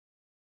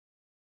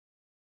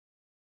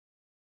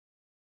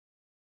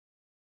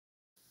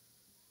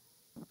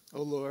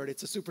Oh Lord,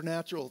 it's a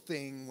supernatural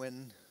thing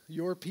when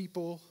your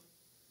people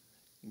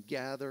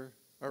gather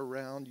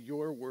around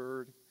your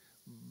word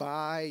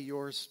by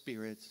your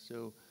Spirit.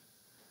 So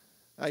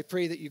I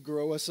pray that you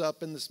grow us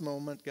up in this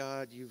moment,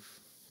 God. You've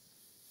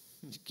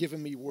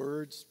given me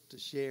words to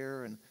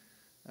share, and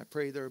I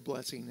pray they're a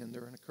blessing and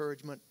they're an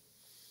encouragement,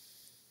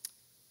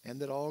 and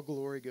that all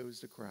glory goes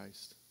to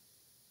Christ.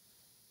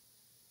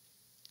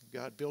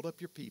 God, build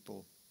up your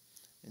people.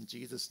 In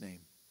Jesus'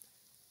 name,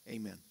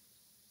 amen.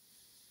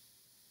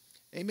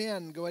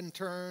 Amen. Go ahead and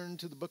turn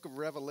to the book of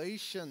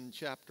Revelation,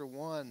 chapter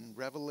 1.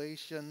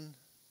 Revelation,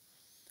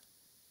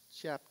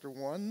 chapter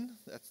 1.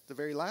 That's the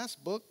very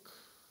last book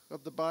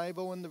of the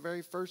Bible and the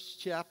very first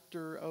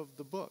chapter of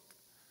the book.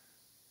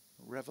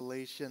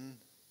 Revelation,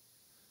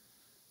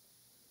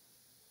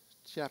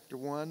 chapter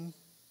 1.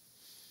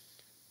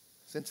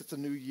 Since it's a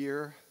new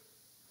year,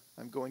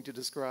 I'm going to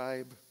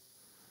describe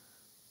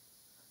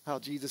how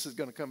Jesus is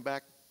going to come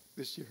back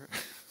this year.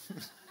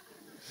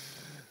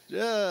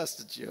 Just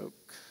a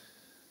joke.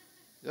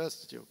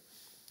 Just a joke.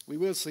 We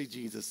will see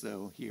Jesus,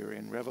 though, here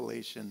in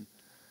Revelation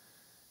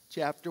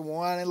chapter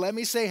 1. And let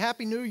me say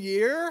Happy New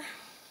Year.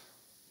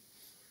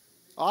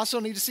 Also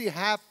need to see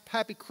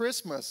Happy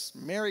Christmas.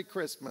 Merry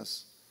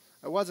Christmas.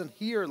 I wasn't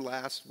here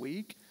last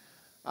week.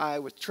 I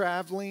was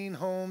traveling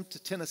home to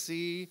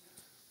Tennessee.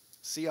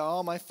 See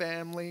all my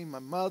family, my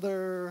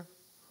mother,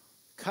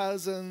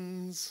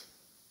 cousins,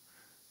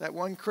 that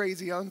one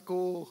crazy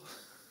uncle.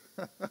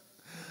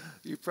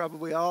 You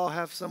probably all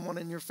have someone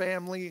in your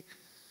family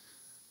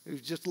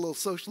who's just a little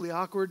socially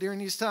awkward during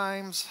these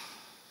times.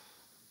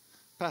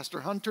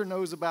 Pastor Hunter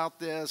knows about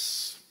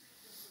this.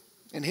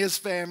 In his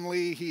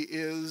family, he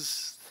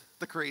is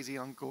the crazy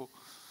uncle.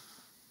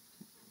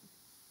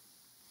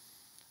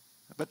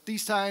 But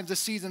these times, this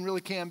season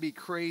really can be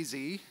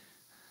crazy.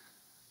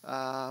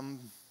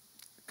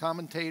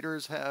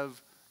 Commentators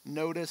have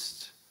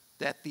noticed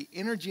that the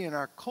energy in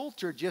our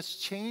culture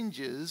just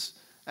changes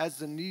as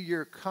the new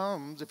year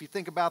comes. If you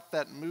think about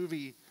that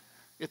movie,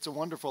 It's a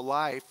Wonderful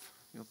Life,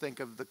 you'll think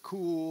of the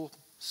cool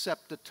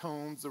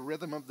septitones, the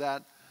rhythm of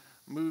that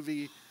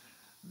movie,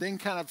 then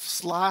kind of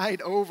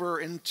slide over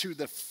into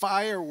the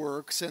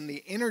fireworks and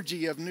the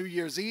energy of New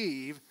Year's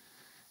Eve,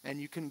 and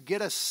you can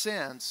get a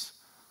sense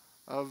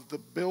of the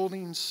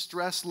building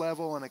stress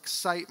level and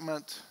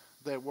excitement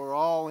that we're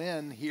all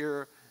in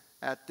here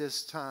at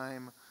this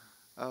time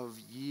of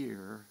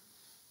year.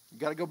 You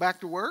got to go back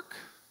to work.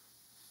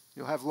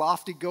 You'll have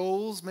lofty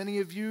goals, many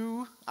of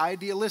you,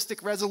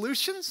 idealistic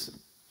resolutions.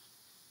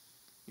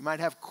 You might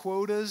have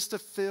quotas to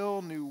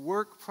fill, new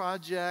work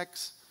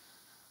projects,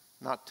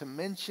 not to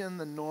mention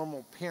the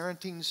normal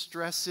parenting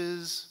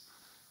stresses,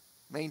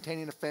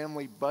 maintaining a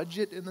family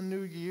budget in the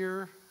new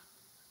year.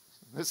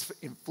 This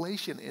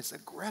inflation is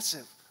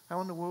aggressive.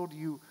 How in the world do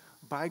you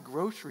buy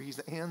groceries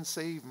and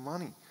save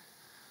money?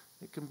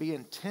 It can be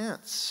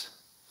intense.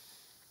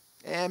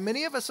 And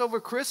many of us over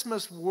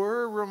Christmas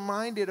were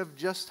reminded of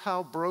just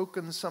how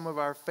broken some of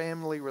our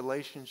family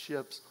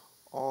relationships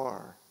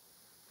are.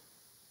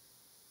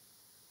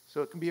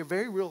 So it can be a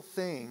very real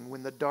thing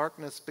when the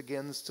darkness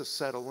begins to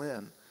settle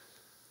in.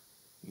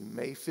 You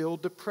may feel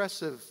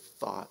depressive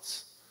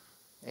thoughts,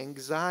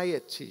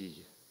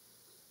 anxiety,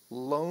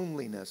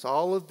 loneliness.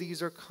 All of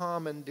these are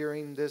common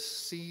during this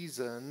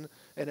season,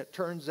 and it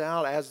turns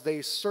out as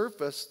they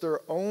surface,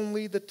 they're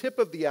only the tip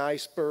of the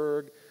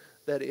iceberg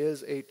that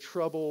is a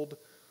troubled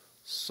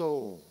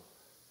soul.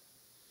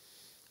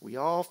 We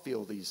all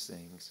feel these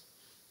things.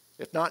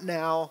 If not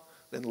now,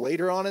 then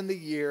later on in the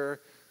year,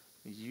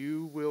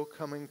 you will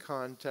come in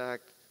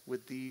contact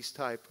with these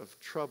type of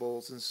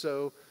troubles. And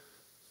so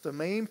the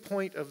main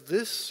point of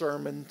this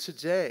sermon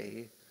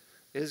today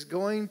is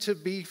going to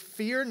be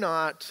fear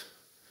not,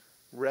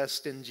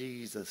 rest in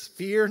Jesus.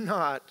 Fear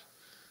not,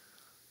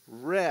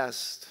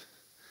 rest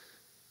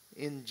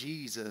in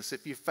Jesus.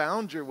 If you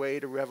found your way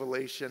to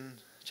Revelation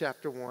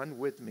chapter 1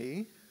 with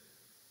me,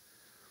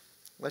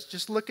 let's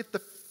just look at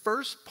the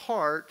first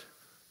part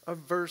of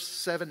verse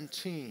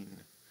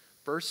 17.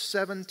 Verse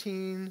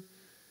 17,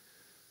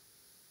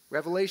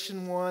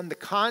 Revelation 1. The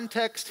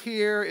context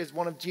here is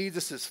one of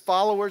Jesus'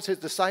 followers, his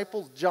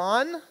disciples,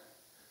 John,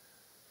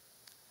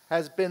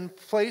 has been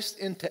placed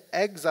into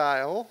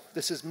exile.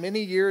 This is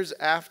many years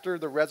after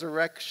the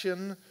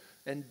resurrection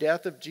and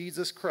death of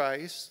Jesus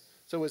Christ.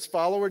 So his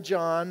follower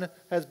John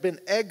has been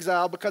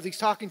exiled because he's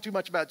talking too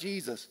much about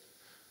Jesus.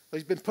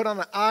 He's been put on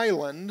an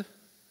island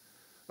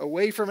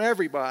away from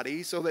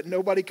everybody so that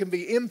nobody can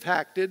be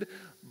impacted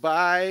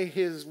by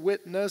his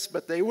witness,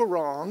 but they were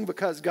wrong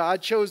because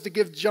God chose to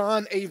give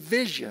John a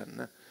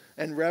vision.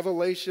 And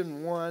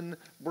Revelation 1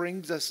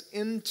 brings us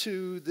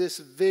into this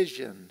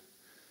vision.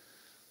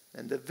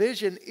 And the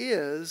vision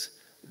is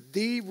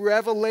the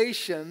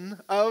revelation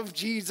of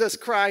Jesus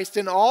Christ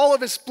in all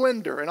of his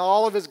splendor and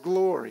all of his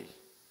glory.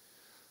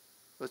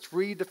 Let's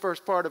read the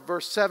first part of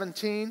verse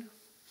 17.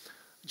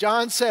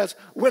 John says,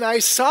 "When I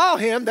saw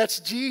him," that's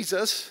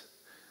Jesus,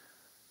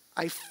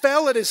 "I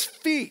fell at his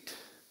feet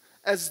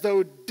as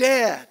though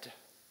dead.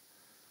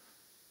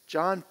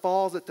 John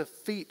falls at the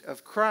feet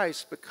of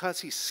Christ because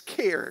he's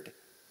scared.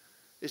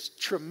 It's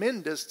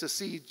tremendous to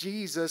see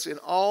Jesus in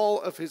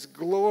all of his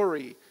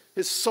glory.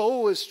 His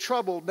soul is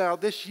troubled. Now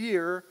this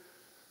year,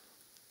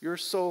 your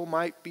soul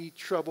might be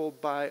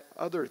troubled by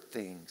other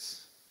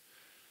things.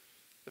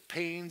 The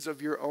pains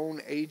of your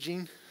own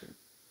aging,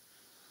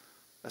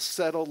 a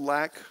settled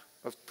lack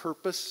of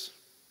purpose.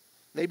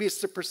 Maybe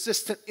it's the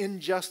persistent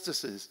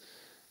injustices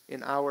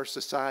in our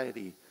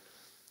society.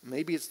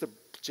 Maybe it's the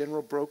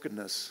general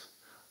brokenness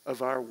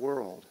of our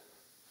world.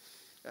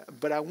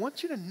 But I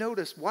want you to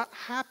notice what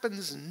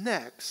happens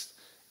next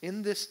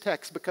in this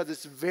text because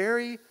it's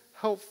very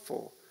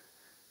helpful.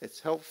 It's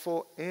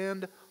helpful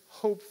and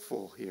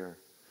hopeful here.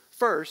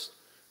 First,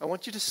 I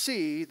want you to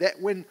see that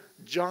when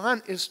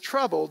John is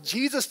troubled,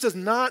 Jesus does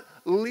not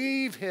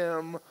leave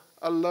him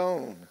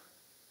alone.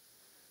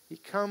 He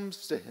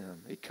comes to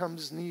him. He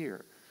comes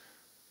near.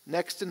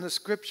 Next in the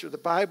scripture, the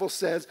Bible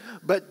says,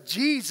 but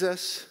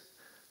Jesus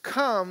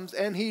comes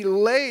and he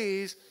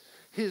lays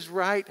his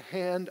right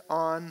hand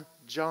on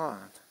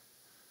John.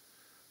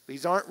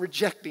 These aren't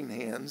rejecting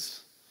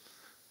hands.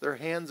 They're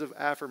hands of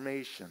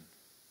affirmation,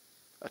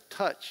 a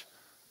touch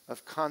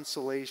of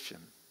consolation,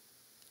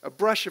 a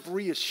brush of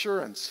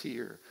reassurance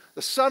here.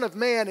 The Son of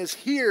Man is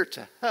here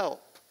to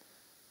help.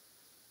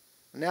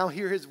 Now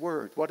hear his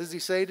words. What does he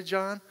say to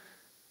John?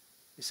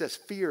 He says,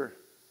 fear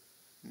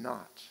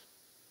not.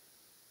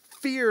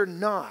 Fear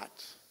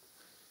not.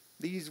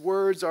 These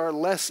words are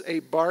less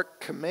a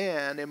bark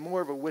command and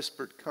more of a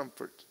whispered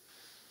comfort.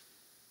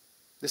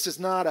 This is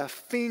not a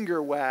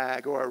finger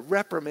wag or a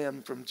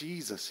reprimand from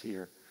Jesus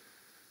here.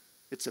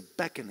 It's a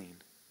beckoning.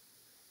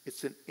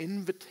 It's an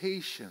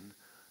invitation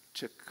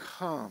to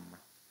come.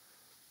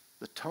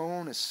 The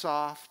tone is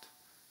soft.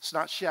 It's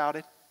not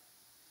shouted.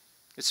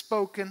 It's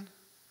spoken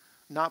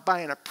not by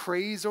an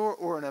appraiser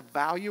or an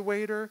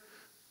evaluator,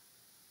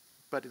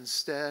 but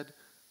instead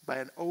by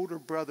an older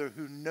brother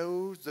who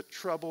knows the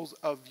troubles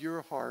of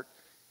your heart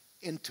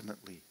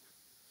intimately.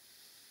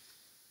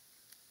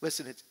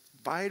 Listen, it's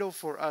vital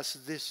for us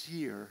this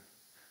year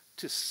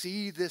to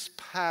see this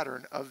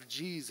pattern of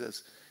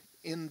Jesus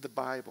in the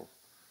Bible.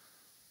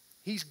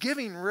 He's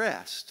giving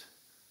rest,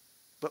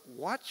 but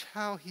watch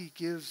how he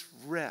gives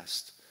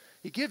rest.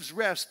 He gives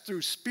rest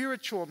through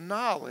spiritual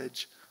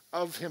knowledge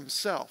of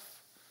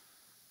himself.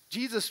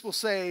 Jesus will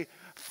say,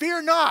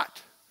 fear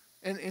not,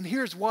 and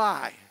here's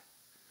why.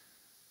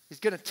 He's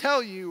going to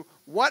tell you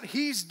what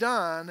he's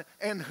done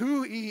and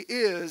who he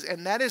is,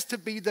 and that is to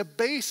be the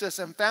basis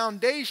and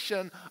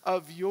foundation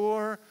of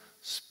your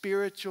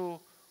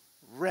spiritual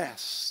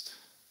rest.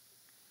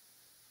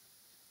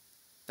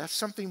 That's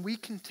something we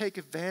can take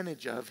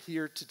advantage of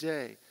here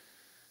today.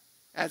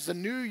 As the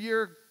new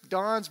year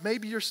dawns,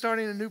 maybe you're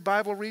starting a new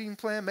Bible reading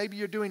plan, maybe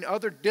you're doing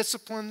other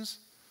disciplines.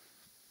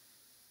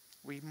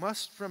 We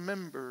must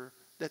remember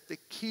that the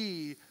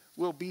key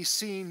will be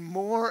seeing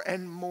more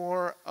and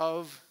more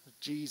of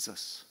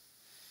Jesus.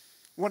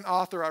 One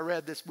author I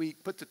read this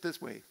week puts it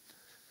this way.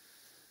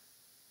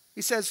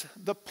 He says,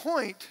 the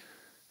point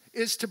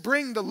is to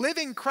bring the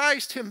living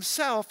Christ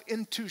himself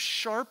into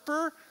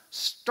sharper,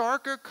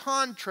 starker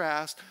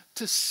contrast,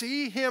 to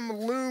see him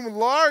loom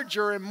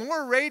larger and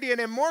more radiant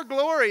and more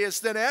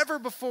glorious than ever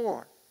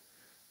before.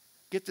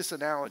 Get this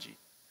analogy.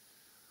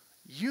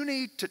 You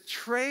need to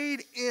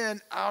trade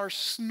in our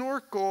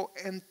snorkel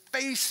and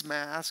face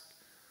mask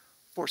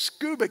for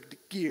scuba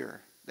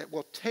gear that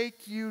will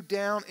take you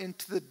down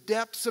into the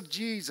depths of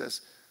Jesus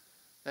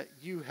that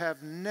you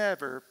have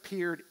never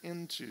peered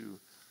into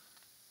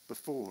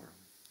before.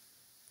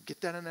 Get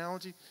that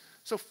analogy?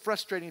 So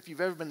frustrating if you've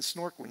ever been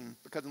snorkeling,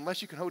 because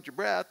unless you can hold your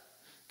breath,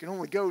 you can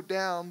only go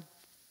down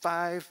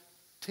 5,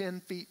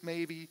 10 feet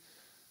maybe.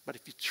 But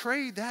if you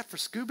trade that for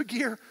scuba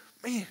gear,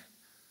 man, you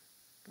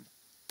can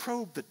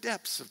probe the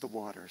depths of the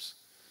waters.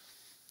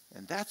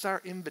 And that's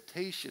our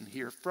invitation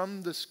here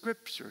from the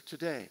scripture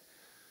today.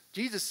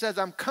 Jesus says,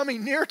 I'm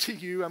coming near to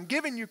you. I'm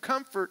giving you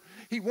comfort.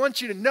 He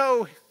wants you to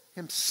know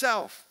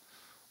himself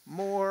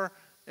more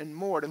and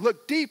more, to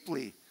look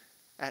deeply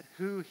at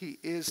who he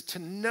is, to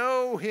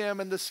know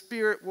him, and the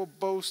Spirit will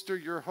bolster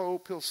your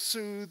hope. He'll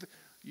soothe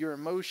your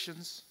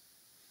emotions,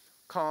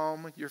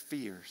 calm your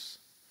fears.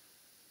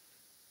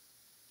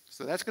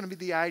 So that's going to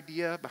be the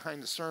idea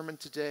behind the sermon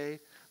today.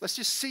 Let's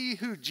just see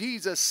who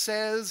Jesus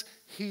says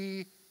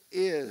he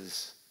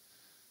is.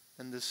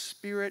 And the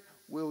Spirit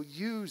will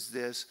use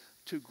this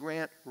to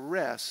grant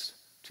rest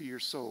to your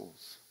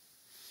souls.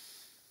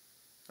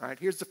 All right,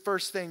 here's the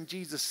first thing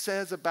Jesus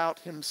says about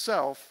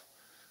himself: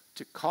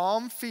 to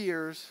calm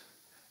fears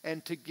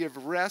and to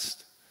give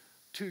rest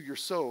to your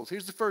souls.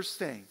 Here's the first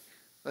thing.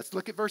 Let's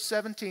look at verse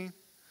 17.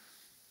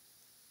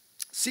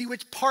 See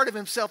which part of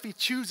himself he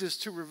chooses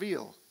to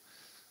reveal.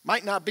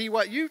 Might not be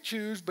what you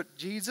choose, but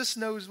Jesus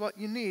knows what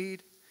you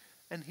need,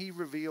 and he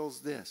reveals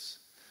this.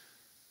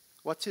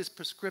 What's his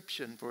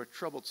prescription for a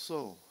troubled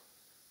soul?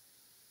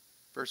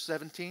 Verse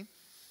 17.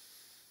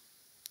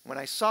 When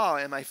I saw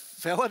him, I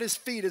fell at his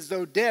feet as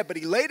though dead, but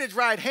he laid his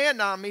right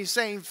hand on me,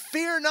 saying,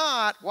 fear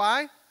not.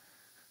 Why?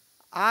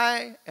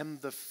 I am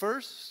the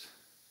first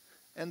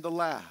and the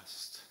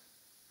last.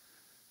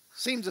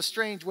 Seems a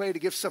strange way to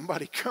give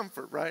somebody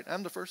comfort, right?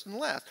 I'm the first and the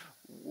last.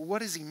 What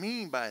does he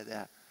mean by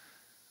that?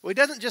 Well, he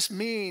doesn't just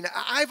mean,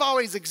 I've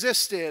always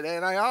existed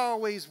and I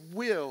always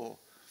will.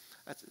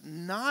 That's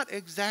not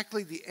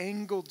exactly the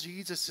angle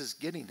Jesus is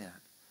getting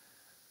at.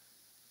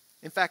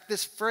 In fact,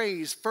 this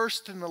phrase,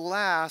 first and the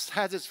last,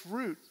 has its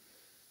root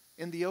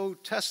in the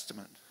Old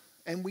Testament.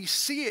 And we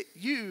see it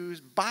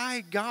used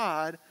by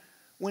God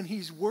when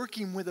he's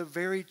working with a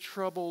very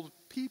troubled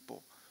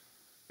people.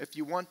 If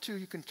you want to,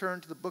 you can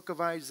turn to the book of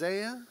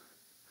Isaiah,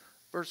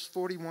 verse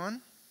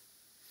 41.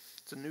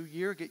 It's a new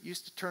year. Get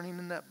used to turning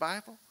in that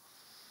Bible.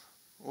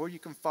 Or you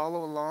can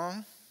follow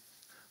along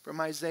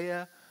from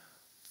Isaiah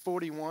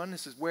 41.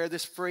 This is where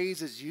this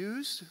phrase is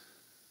used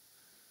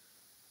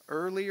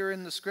earlier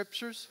in the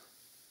scriptures.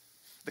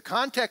 The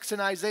context in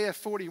Isaiah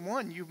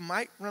 41, you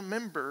might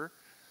remember,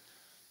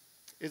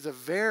 is a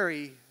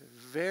very,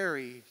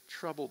 very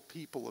troubled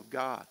people of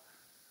God.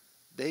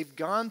 They've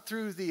gone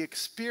through the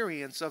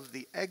experience of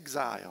the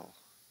exile.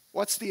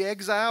 What's the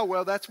exile?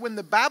 Well, that's when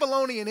the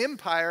Babylonian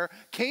Empire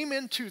came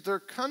into their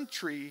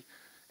country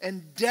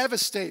and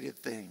devastated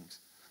things.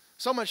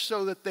 So much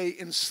so that they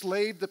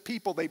enslaved the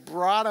people. They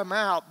brought them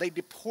out. They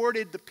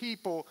deported the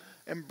people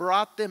and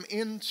brought them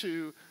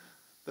into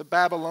the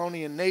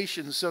Babylonian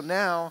nation. So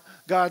now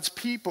God's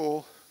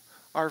people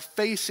are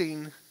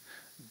facing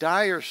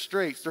dire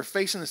straits. They're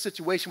facing a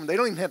situation where they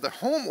don't even have their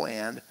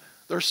homeland.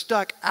 They're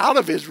stuck out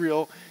of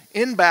Israel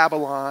in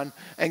Babylon.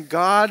 And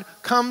God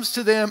comes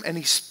to them and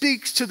he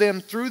speaks to them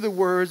through the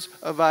words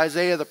of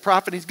Isaiah the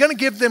prophet. He's going to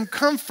give them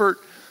comfort,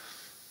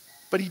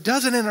 but he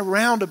does it in a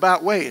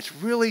roundabout way. It's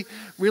really,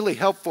 really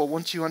helpful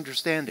once you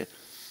understand it.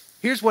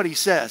 Here's what he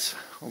says.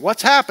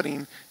 What's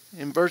happening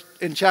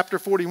in chapter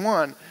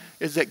 41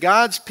 is that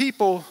God's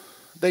people,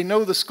 they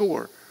know the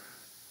score.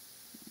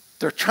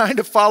 They're trying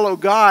to follow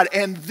God,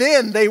 and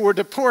then they were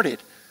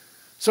deported.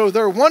 So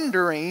they're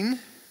wondering,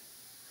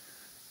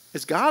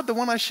 is God the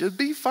one I should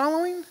be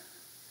following?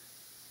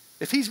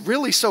 If he's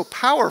really so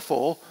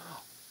powerful,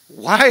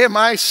 why am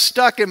I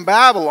stuck in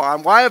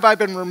Babylon? Why have I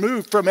been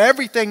removed from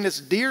everything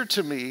that's dear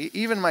to me,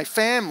 even my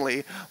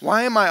family?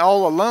 Why am I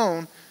all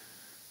alone?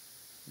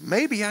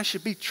 Maybe I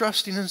should be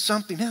trusting in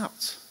something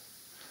else.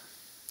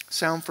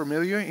 Sound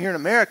familiar? Here in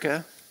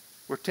America,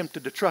 we're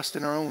tempted to trust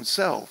in our own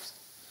selves.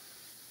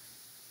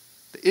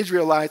 The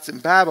Israelites in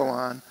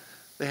Babylon,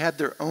 they had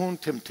their own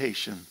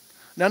temptation.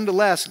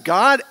 Nonetheless,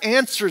 God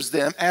answers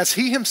them as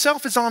he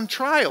himself is on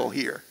trial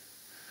here.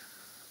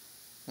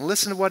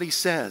 Listen to what he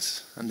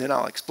says, and then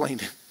I'll explain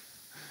it.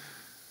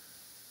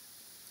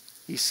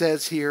 He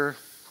says here,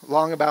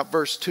 along about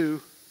verse 2,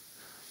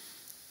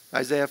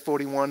 Isaiah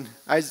 41,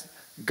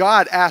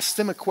 God asks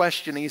them a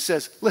question, and he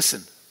says,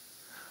 listen,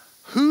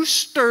 who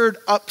stirred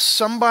up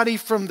somebody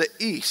from the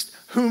east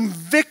whom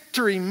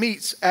victory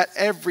meets at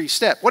every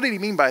step? What did he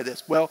mean by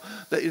this? Well,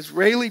 the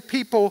Israeli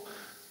people,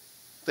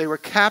 they were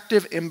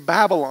captive in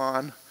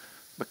Babylon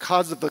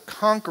because of the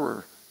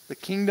conqueror, the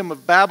kingdom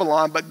of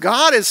Babylon. But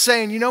God is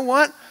saying, you know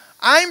what?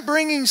 I'm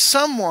bringing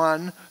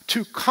someone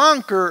to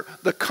conquer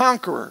the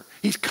conqueror.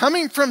 He's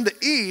coming from the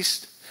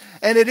east,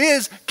 and it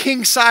is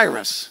King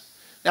Cyrus.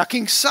 Now,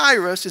 King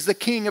Cyrus is the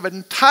king of an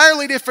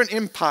entirely different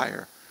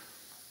empire,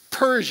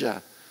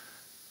 Persia.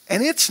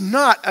 And it's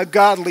not a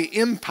godly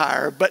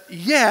empire, but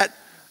yet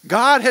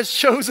God has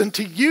chosen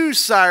to use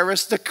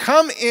Cyrus to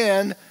come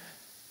in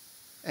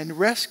and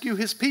rescue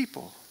his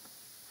people.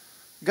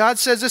 God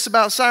says this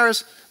about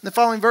Cyrus in the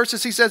following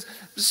verses. He says,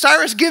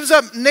 Cyrus gives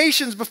up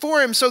nations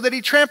before him so that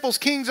he tramples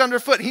kings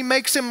underfoot. He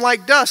makes him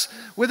like dust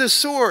with his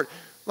sword,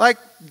 like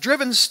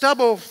driven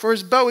stubble for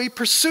his bow. He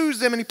pursues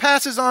them and he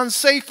passes on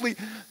safely.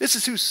 This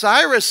is who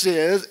Cyrus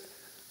is.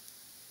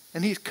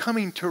 And he's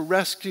coming to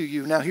rescue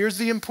you. Now here's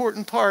the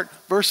important part.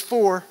 Verse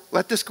 4,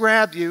 let this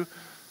grab you.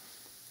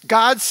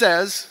 God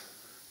says,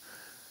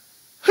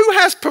 who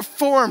has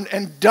performed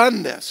and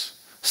done this?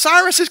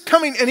 Cyrus is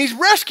coming and he's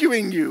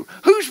rescuing you.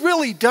 Who's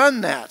really done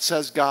that,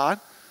 says God?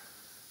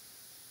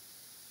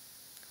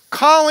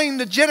 Calling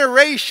the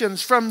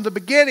generations from the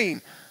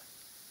beginning.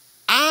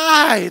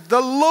 I, the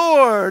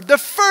Lord, the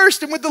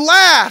first and with the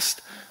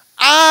last.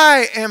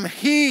 I am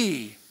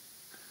he.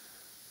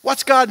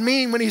 What's God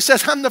mean when he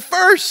says, I'm the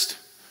first,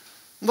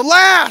 and the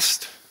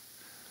last?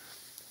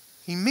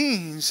 He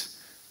means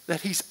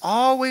that he's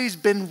always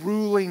been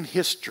ruling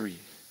history.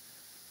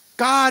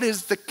 God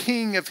is the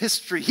king of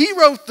history. He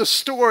wrote the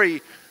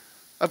story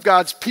of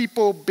God's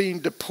people being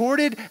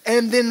deported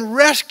and then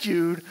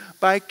rescued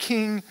by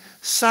King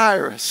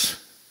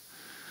Cyrus.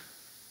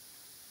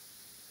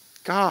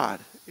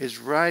 God is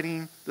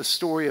writing the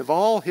story of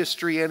all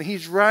history, and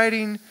he's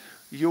writing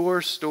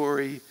your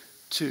story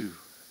too.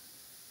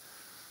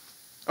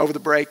 Over the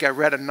break, I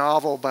read a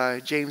novel by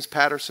James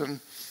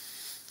Patterson,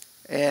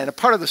 and a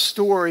part of the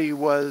story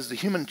was the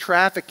human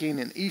trafficking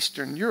in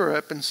Eastern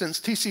Europe. And since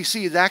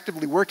TCC is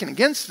actively working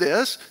against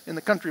this in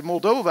the country of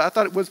Moldova, I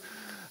thought it was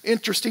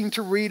interesting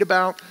to read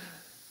about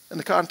in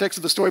the context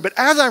of the story. But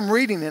as I'm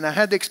reading it, I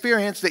had the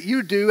experience that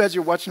you do as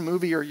you're watching a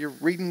movie or you're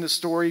reading the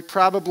story.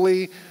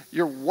 Probably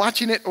you're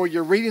watching it or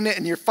you're reading it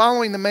and you're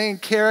following the main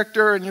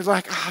character and you're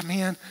like,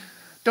 man,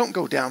 don't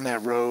go down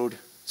that road,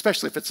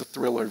 especially if it's a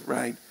thriller,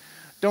 right?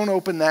 Don't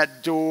open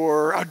that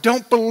door. Or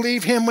don't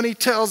believe him when he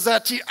tells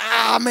that to you.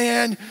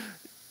 Man.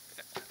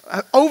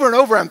 Over and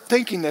over I'm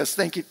thinking,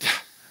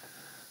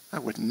 I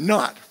would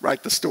not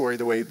write the story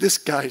the way this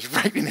guy's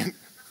writing it.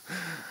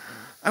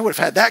 I would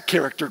have had that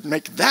character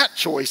make that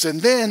choice.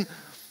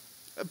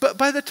 But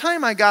by the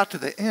time I got to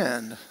the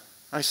end,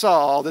 I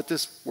saw that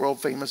this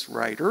world-famous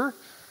writer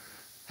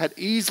had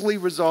easily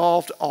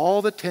resolved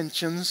all the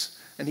tensions,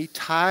 and he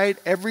tied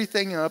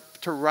everything up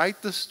to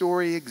write the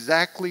story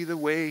exactly the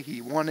way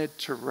he wanted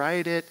to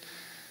write it.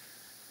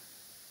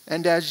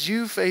 And as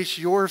you face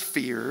your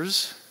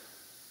fears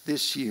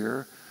this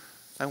year,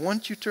 I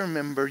want you to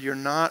remember you're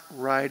not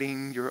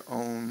writing your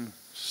own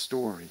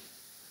story.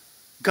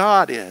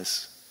 God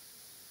is.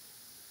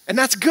 And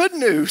that's good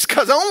news,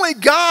 because only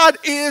God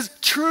is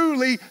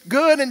truly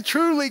good and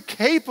truly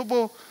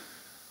capable,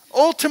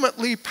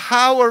 ultimately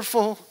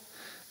powerful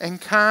and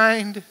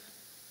kind.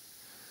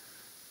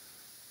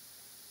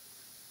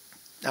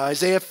 Now,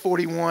 Isaiah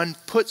 41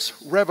 puts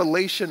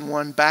Revelation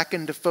 1 back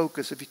into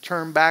focus. If you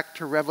turn back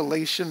to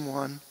Revelation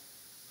 1,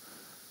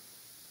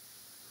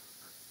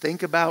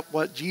 think about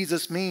what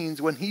Jesus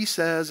means when he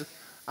says,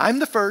 I'm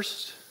the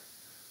first,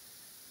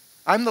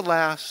 I'm the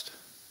last,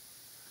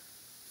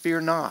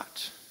 fear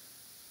not.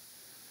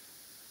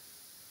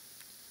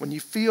 When you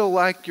feel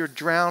like you're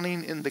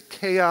drowning in the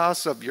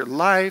chaos of your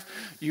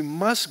life, you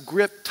must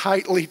grip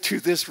tightly to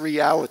this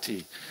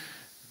reality.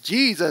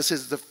 Jesus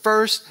is the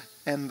first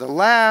and the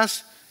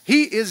last.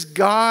 He is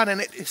God, and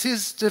it is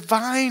his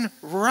divine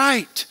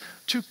right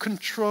to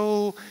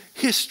control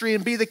history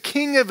and be the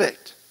king of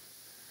it.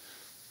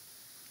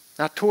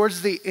 Now,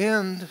 towards the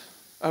end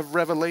of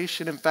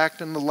Revelation, in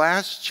fact, in the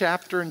last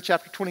chapter, in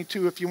chapter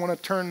 22, if you want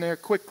to turn there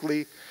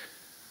quickly,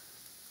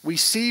 we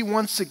see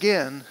once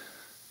again,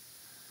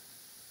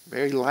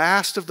 very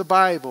last of the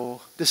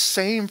Bible, the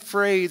same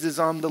phrase is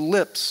on the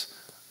lips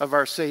of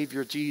our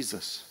Savior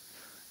Jesus.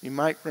 You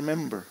might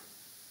remember.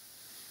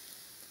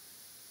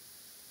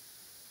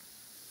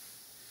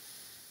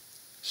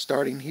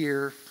 Starting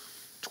here,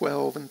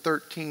 12 and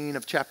 13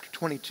 of chapter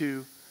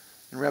 22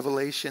 in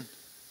Revelation.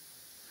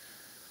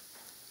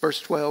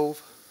 Verse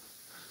 12.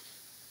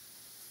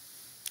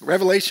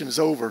 Revelation is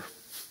over.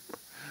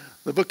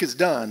 The book is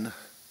done.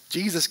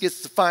 Jesus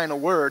gets the final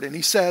word and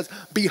he says,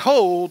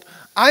 behold,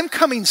 I'm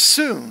coming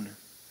soon,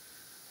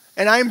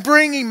 and I'm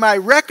bringing my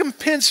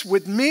recompense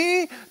with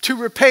me to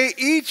repay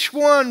each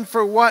one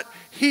for what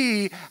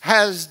he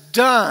has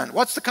done.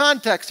 What's the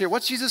context here?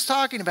 What's Jesus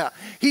talking about?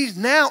 He's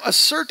now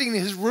asserting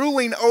his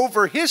ruling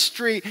over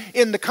history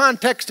in the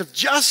context of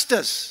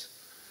justice.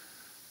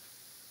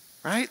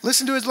 Right?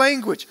 Listen to his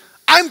language.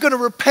 I'm going to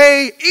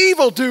repay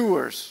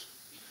evildoers.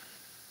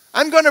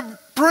 I'm going to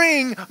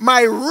bring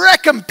my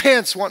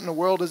recompense. What in the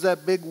world does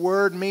that big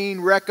word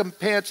mean,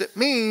 recompense? It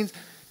means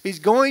he's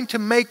going to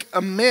make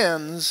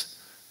amends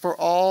for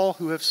all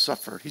who have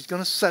suffered. He's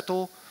going to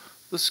settle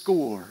the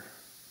score.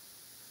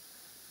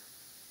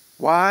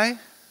 Why?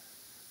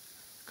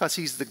 Because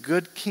he's the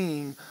good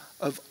king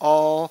of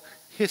all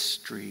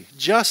history.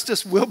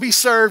 Justice will be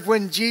served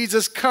when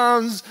Jesus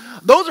comes.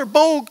 Those are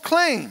bold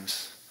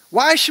claims.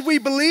 Why should we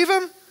believe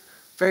him?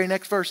 Very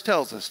next verse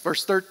tells us,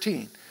 verse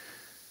 13.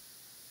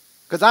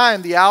 Because I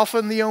am the Alpha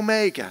and the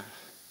Omega,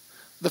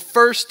 the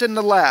first and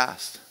the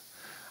last.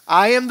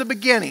 I am the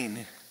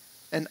beginning,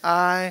 and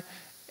I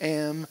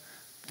am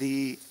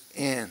the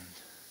end.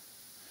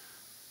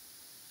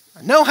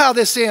 I know how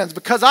this ends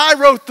because I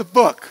wrote the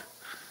book,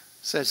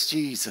 says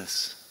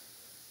Jesus.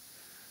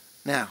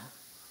 Now,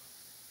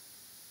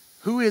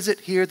 who is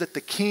it here that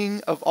the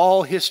King of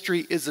all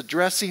history is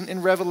addressing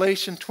in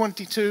Revelation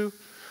 22?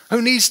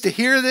 Who needs to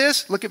hear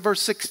this? Look at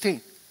verse 16.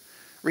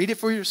 Read it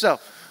for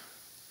yourself.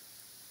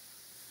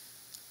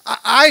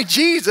 I,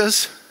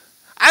 Jesus,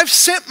 I've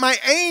sent my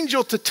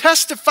angel to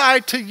testify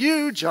to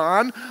you,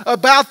 John,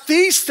 about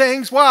these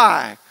things.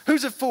 Why?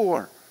 Who's it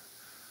for?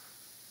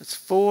 It's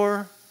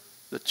for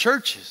the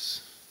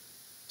churches.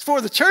 It's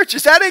for the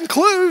churches. That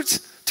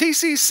includes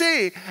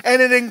TCC.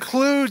 And it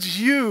includes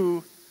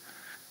you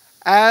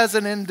as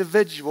an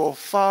individual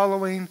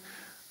following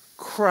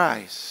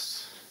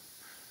Christ.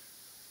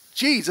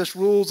 Jesus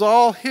rules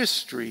all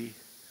history.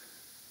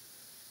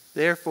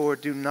 Therefore,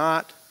 do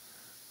not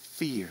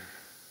fear.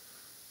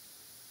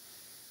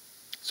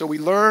 So we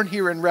learn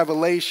here in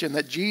Revelation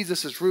that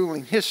Jesus is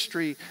ruling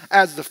history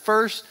as the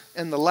first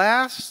and the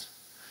last.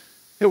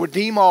 He'll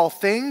redeem all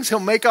things. He'll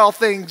make all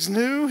things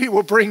new. He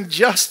will bring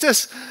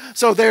justice.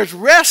 So there's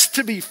rest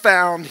to be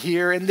found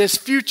here in this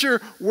future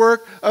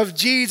work of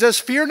Jesus.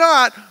 Fear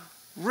not,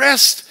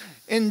 rest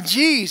in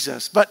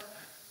Jesus. But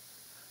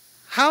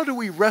how do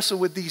we wrestle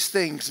with these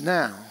things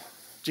now?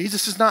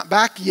 Jesus is not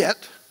back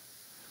yet.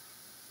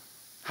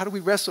 How do we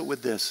wrestle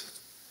with this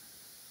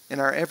in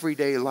our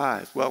everyday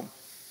lives? Well,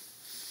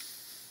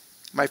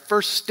 My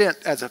first stint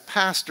as a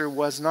pastor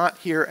was not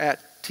here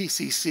at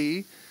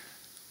TCC.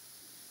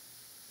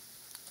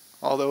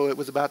 Although it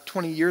was about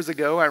 20 years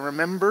ago, I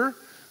remember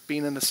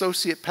being an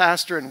associate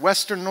pastor in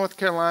Western North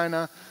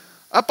Carolina,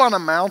 up on a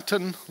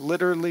mountain,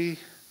 literally,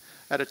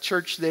 at a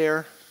church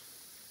there.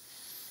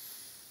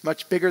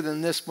 Much bigger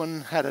than this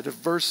one, had a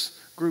diverse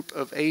group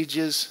of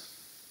ages.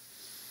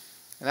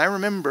 And I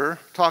remember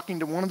talking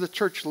to one of the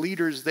church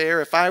leaders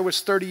there. If I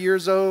was 30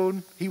 years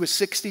old, he was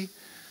 60,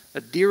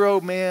 a dear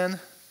old man,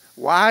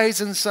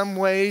 wise in some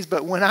ways.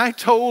 But when I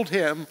told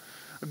him,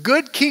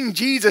 good King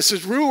Jesus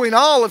is ruling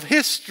all of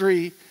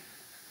history,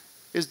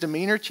 his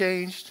demeanor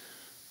changed.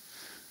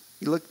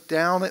 He looked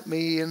down at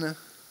me in a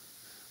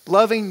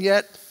loving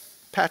yet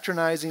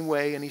patronizing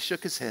way, and he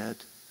shook his head.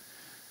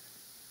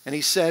 And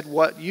he said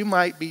what you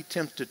might be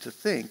tempted to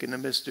think in the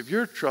midst of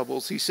your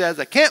troubles. He says,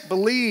 I can't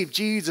believe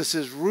Jesus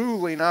is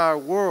ruling our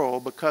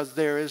world because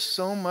there is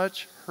so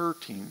much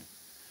hurting,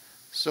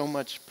 so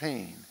much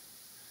pain.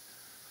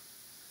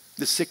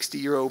 The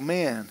 60-year-old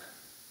man,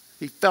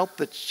 he felt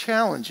the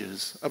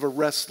challenges of a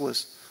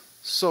restless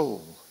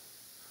soul.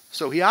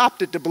 So he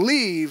opted to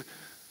believe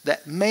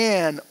that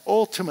man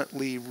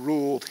ultimately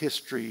ruled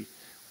history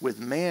with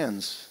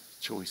man's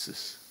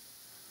choices.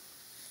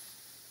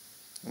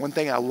 One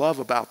thing I love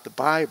about the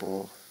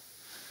Bible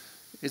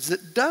is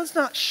it does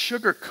not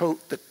sugarcoat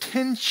the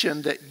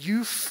tension that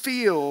you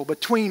feel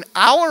between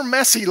our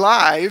messy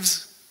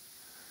lives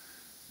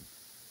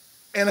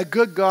and a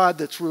good God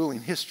that's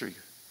ruling history.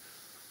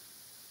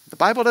 The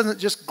Bible doesn't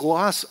just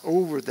gloss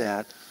over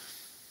that.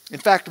 In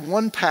fact,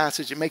 one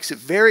passage, it makes it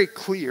very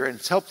clear, and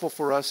it's helpful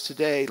for us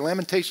today.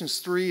 Lamentations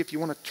 3, if you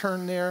want to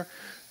turn there,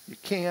 you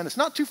can. It's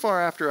not too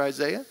far after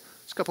Isaiah.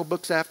 It's a couple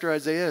books after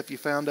Isaiah, if you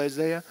found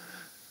Isaiah.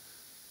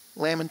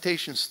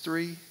 Lamentations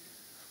 3.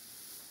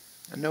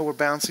 I know we're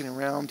bouncing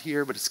around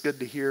here, but it's good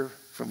to hear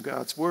from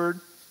God's word.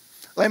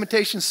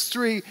 Lamentations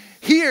 3.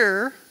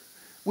 Here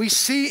we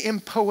see in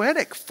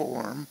poetic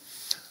form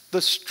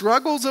the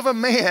struggles of a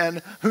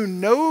man who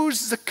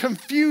knows the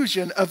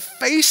confusion of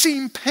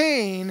facing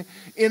pain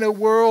in a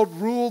world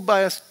ruled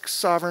by a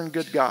sovereign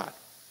good God.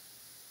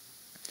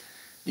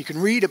 You can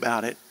read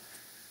about it.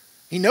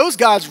 He knows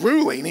God's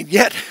ruling, and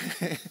yet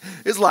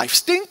his life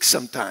stinks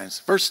sometimes.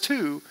 Verse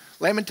 2,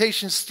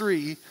 Lamentations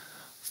 3.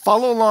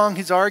 Follow along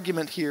his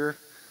argument here.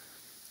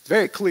 It's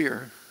very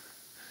clear.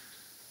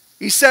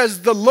 He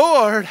says, the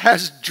Lord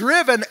has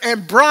driven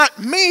and brought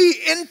me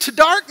into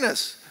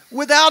darkness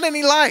without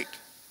any light.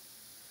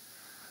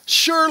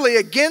 Surely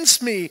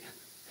against me,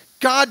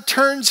 God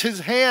turns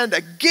his hand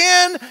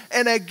again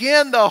and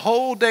again the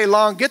whole day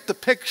long. Get the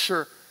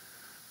picture.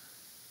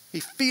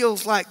 He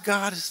feels like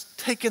God is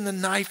taking the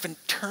knife and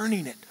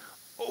turning it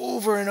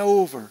over and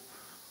over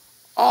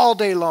all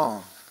day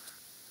long.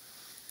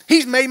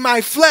 He's made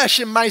my flesh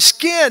and my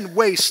skin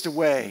waste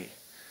away.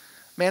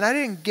 Man, I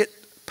didn't get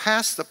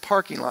past the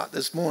parking lot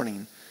this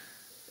morning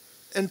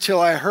until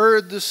I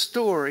heard the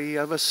story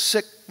of a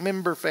sick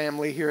member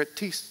family here at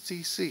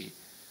TCC.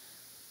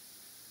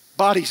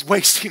 Body's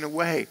wasting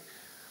away.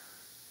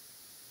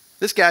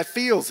 This guy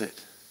feels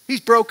it. He's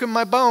broken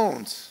my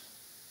bones.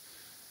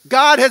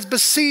 God has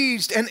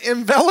besieged and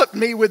enveloped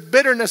me with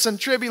bitterness and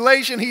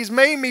tribulation. He's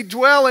made me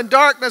dwell in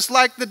darkness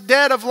like the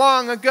dead of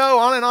long ago.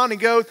 On and on he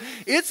goes.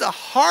 It's a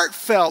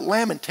heartfelt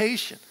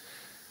lamentation.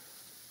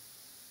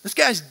 This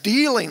guy's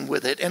dealing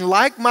with it. And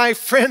like my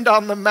friend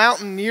on the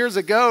mountain years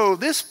ago,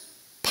 this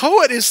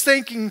poet is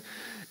thinking,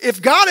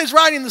 if God is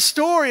writing the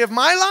story of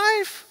my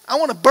life, I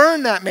want to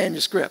burn that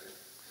manuscript.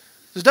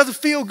 This doesn't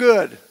feel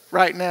good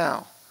right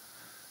now.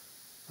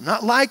 I'm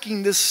not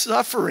liking this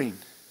suffering.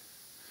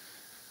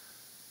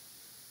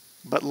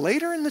 But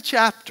later in the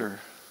chapter,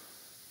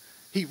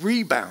 he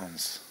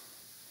rebounds.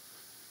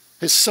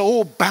 His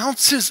soul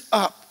bounces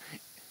up.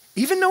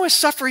 Even though his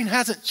suffering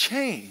hasn't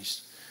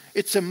changed,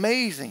 it's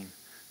amazing.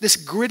 This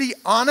gritty,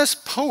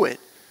 honest poet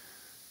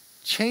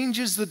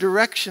changes the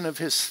direction of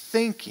his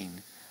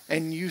thinking,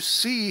 and you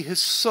see his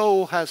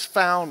soul has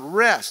found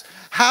rest.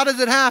 How does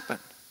it happen?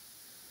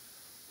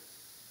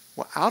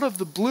 Well, out of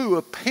the blue,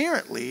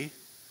 apparently,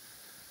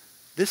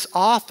 this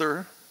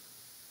author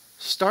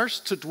starts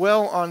to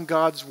dwell on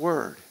God's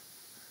word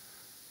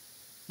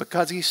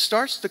because he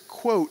starts to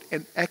quote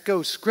and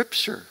echo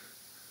scripture.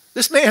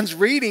 This man's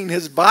reading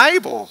his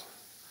Bible.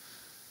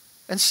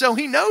 And so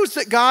he knows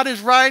that God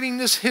is writing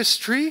this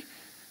history,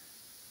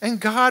 and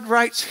God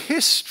writes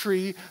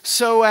history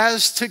so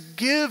as to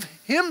give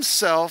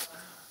himself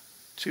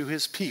to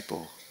his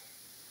people.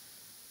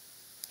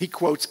 He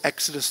quotes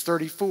Exodus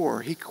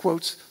 34. He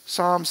quotes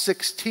Psalm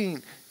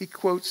 16. He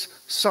quotes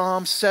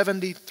Psalm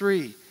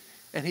 73.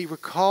 And he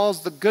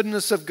recalls the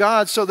goodness of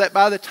God so that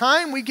by the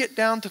time we get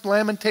down to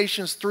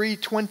Lamentations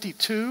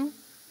 3:22,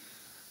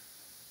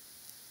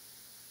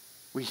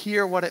 we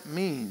hear what it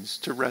means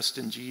to rest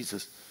in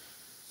Jesus.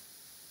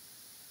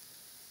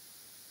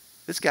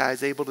 This guy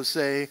is able to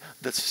say,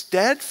 the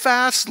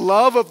steadfast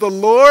love of the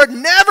Lord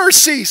never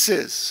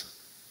ceases.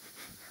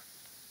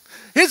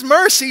 His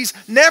mercies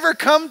never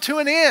come to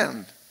an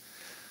end.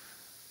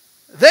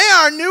 They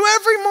are new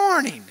every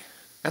morning.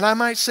 And I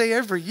might say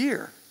every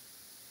year.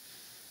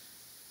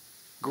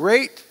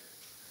 Great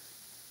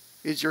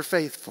is your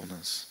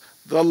faithfulness.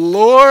 The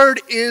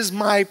Lord is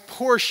my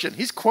portion.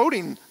 He's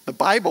quoting the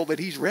Bible that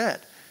he's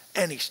read.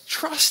 And he's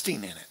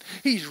trusting in it.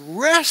 He's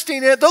resting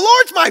in it. The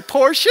Lord's my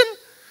portion.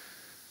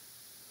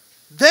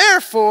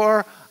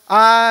 Therefore,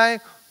 I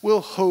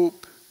will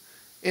hope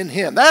in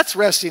him. That's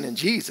resting in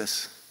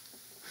Jesus.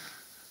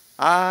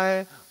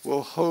 I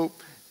will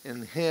hope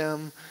in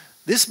him.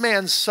 This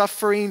man's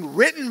suffering,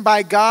 written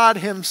by God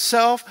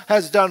himself,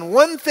 has done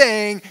one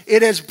thing.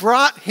 It has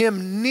brought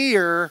him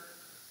near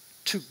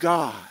to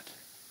God.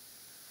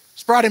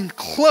 It's brought him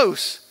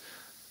close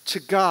to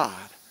God.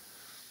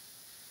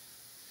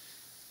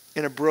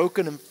 In a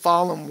broken and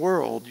fallen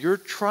world, your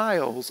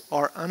trials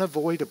are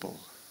unavoidable.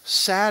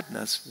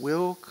 Sadness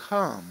will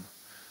come.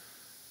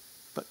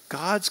 But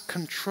God's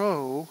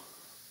control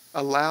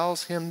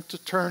allows him to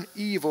turn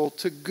evil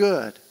to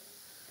good.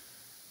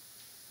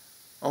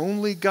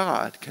 Only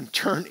God can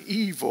turn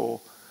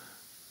evil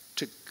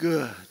to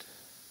good.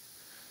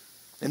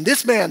 In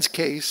this man's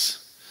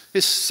case,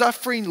 his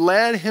suffering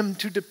led him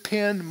to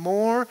depend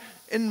more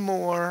and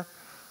more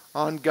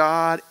on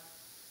God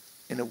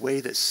in a way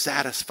that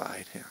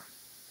satisfied him.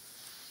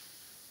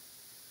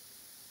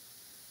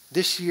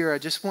 This year, I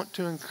just want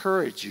to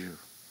encourage you.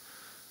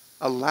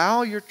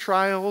 Allow your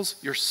trials,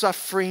 your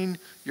suffering,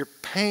 your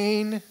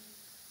pain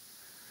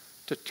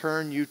to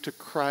turn you to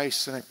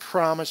Christ, and I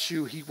promise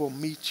you, he will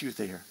meet you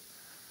there.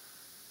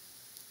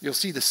 You'll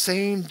see the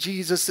same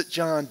Jesus that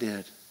John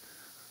did,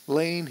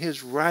 laying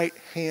his right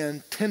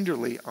hand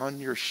tenderly on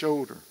your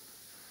shoulder.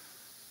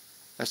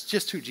 That's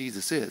just who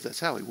Jesus is. That's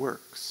how he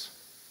works.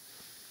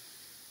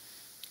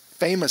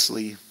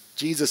 Famously,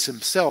 Jesus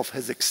himself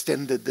has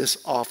extended this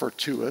offer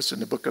to us in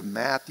the book of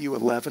Matthew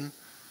 11.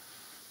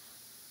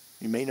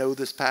 You may know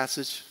this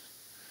passage.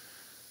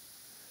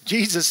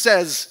 Jesus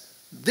says,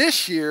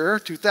 this year,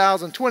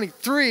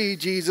 2023,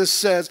 Jesus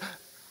says,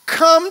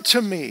 come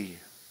to me,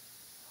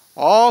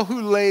 all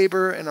who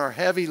labor and are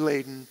heavy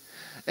laden,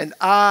 and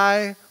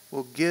I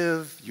will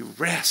give you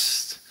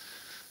rest.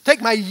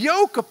 Take my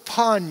yoke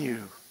upon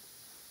you.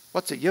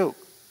 What's a yoke?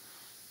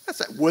 That's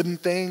that wooden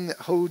thing that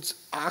holds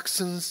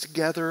oxen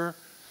together.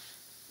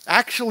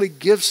 Actually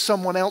gives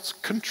someone else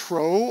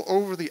control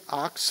over the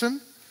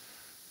oxen.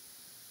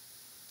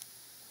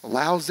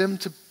 Allows them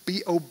to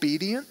be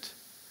obedient.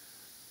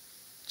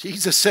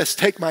 Jesus says,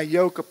 take my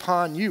yoke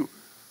upon you.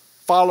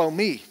 Follow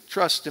me.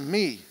 Trust in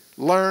me.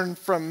 Learn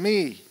from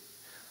me.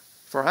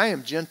 For I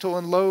am gentle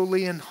and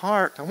lowly in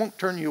heart. I won't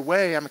turn you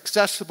away. I'm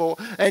accessible.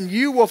 And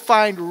you will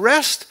find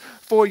rest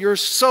for your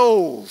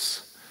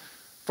souls.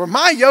 For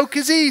my yoke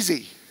is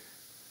easy.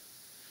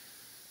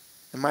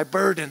 And my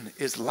burden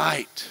is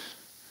light.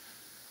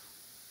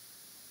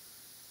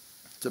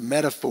 It's a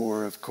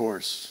metaphor, of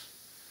course,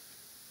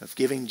 of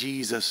giving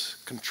Jesus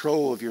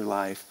control of your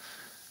life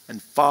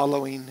and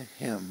following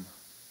him.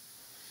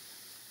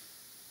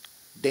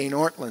 Dane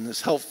Ortlund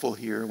is helpful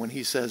here when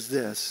he says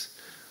this.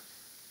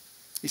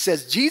 He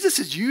says Jesus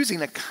is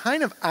using a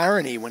kind of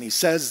irony when he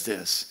says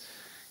this.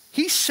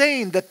 He's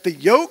saying that the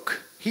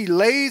yoke he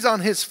lays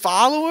on his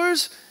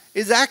followers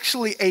is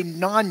actually a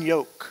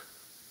non-yoke.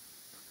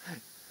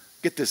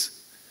 Get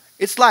this.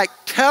 It's like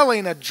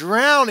telling a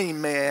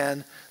drowning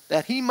man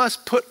that he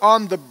must put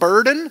on the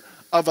burden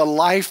of a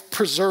life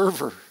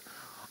preserver,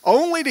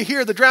 only to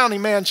hear the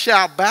drowning man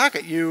shout back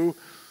at you,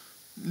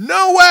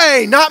 no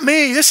way, not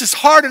me. This is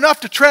hard enough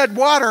to tread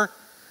water.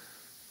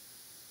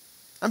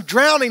 I'm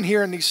drowning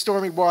here in these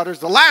stormy waters.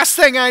 The last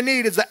thing I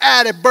need is the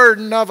added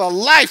burden of a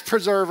life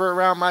preserver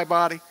around my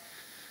body.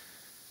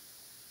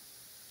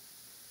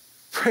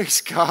 Praise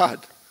God.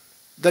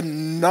 The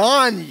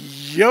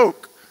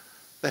non-yoke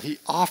that he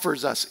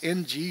offers us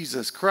in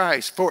Jesus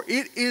Christ. For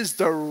it is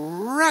the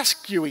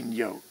rescuing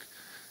yoke,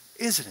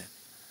 isn't it?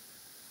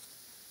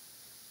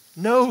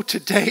 Know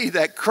today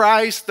that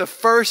Christ, the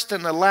first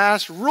and the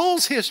last,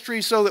 rules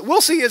history so that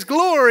we'll see his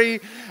glory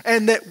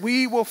and that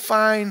we will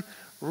find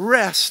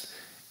rest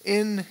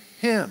in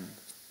him.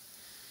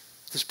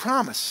 This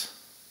promise.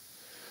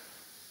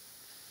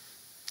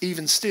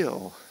 Even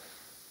still,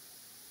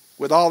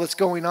 with all that's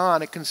going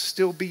on, it can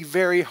still be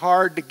very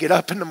hard to get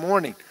up in the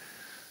morning.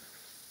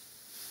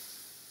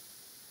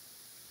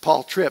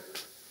 Paul Tripp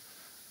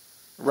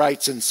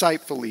writes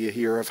insightfully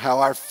here of how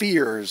our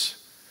fears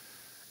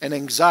and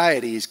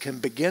anxieties can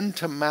begin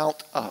to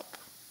mount up.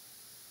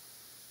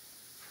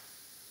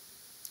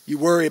 You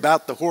worry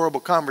about the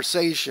horrible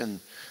conversation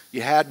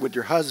you had with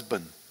your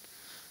husband.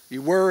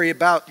 You worry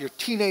about your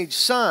teenage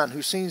son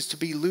who seems to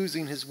be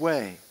losing his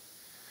way.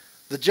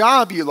 The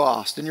job you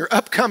lost and your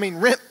upcoming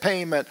rent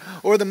payment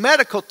or the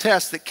medical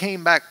test that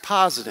came back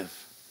positive.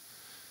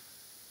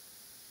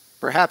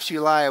 Perhaps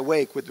you lie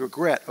awake with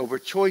regret over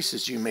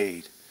choices you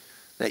made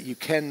that you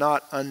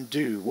cannot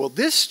undo. Well,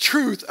 this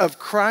truth of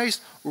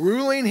Christ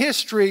ruling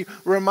history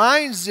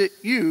reminds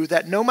you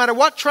that no matter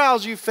what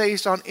trials you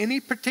face on any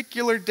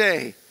particular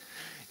day,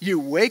 you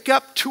wake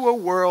up to a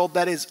world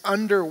that is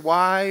under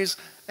wise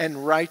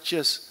and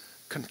righteous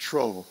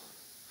control.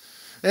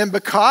 And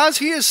because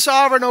he is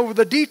sovereign over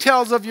the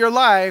details of your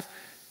life,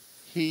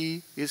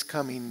 he is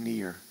coming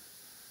near.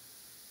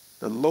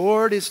 The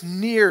Lord is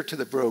near to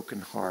the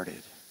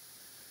brokenhearted,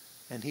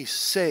 and he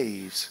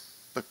saves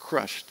the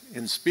crushed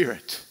in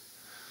spirit.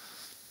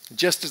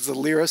 Just as the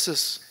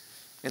lyricist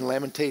in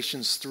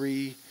Lamentations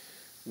 3,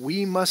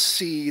 we must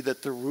see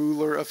that the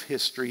ruler of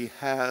history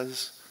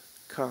has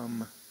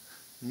come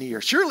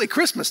near. Surely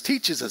Christmas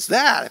teaches us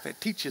that, if it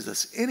teaches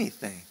us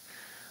anything.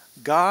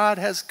 God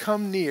has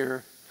come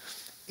near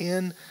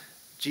in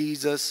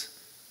Jesus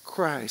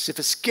Christ. If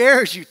it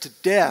scares you to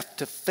death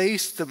to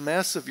face the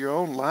mess of your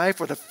own life,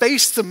 or to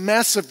face the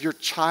mess of your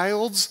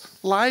child's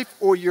life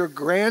or your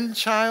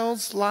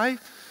grandchild's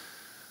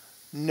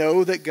life,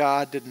 know that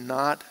God did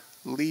not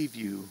leave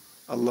you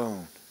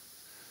alone.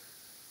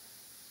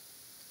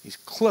 He's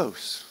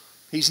close.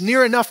 He's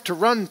near enough to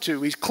run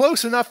to. He's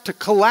close enough to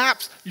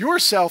collapse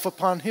yourself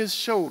upon his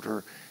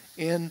shoulder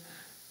in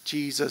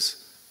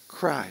Jesus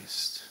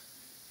Christ.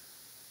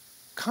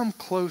 Come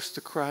close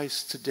to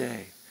Christ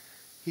today.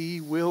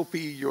 He will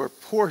be your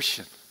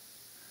portion.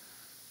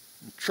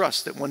 And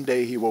trust that one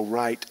day he will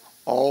right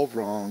all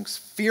wrongs.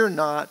 Fear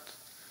not.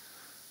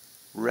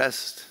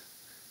 Rest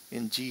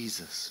in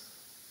Jesus.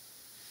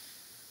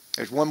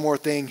 There's one more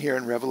thing here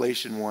in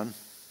Revelation 1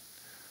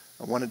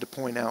 I wanted to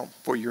point out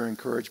for your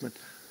encouragement.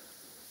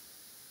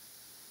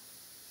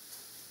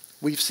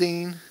 We've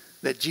seen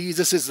that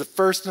Jesus is the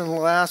first and the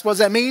last. What does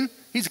that mean?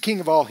 He's the king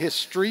of all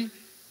history.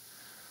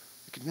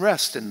 We can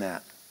rest in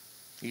that.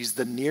 He's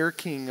the near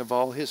king of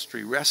all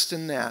history. Rest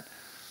in that.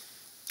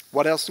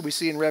 What else do we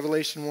see in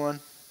Revelation 1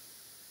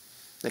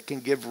 that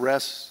can give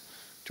rest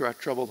to our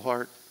troubled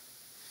heart?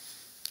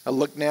 I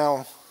look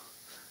now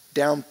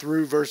down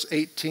through verse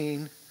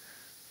 18.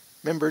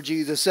 Remember,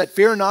 Jesus said,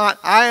 fear not,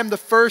 I am the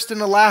first and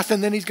the last.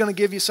 And then he's going to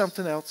give you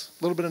something else,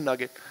 a little bit of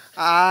nugget.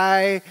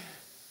 I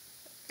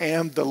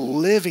am the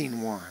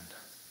living one.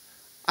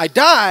 I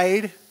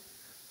died,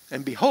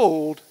 and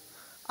behold,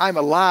 I'm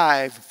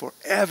alive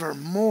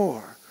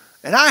forevermore.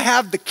 And I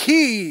have the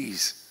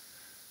keys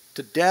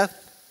to death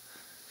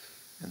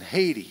and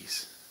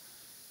Hades.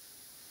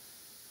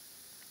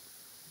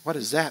 What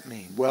does that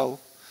mean? Well,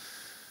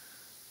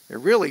 there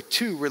are really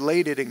two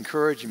related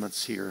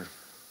encouragements here.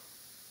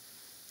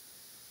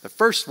 The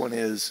first one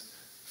is,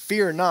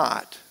 fear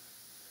not,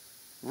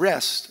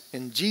 rest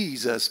in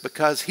Jesus,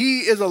 because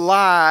he is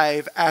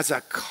alive as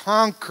a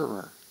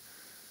conqueror.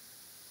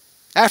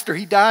 After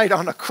he died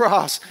on a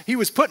cross, he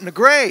was put in a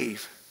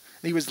grave.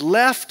 And he was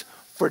left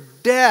for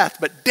death,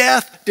 but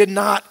death did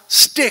not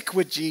stick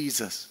with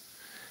Jesus.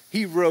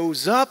 He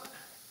rose up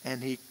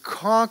and he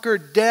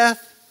conquered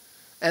death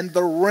and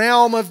the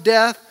realm of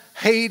death,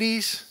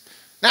 Hades.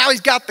 Now he's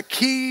got the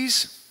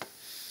keys.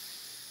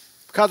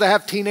 Because I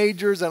have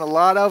teenagers and a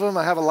lot of them,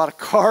 I have a lot of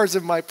cars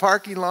in my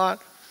parking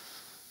lot.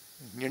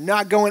 You're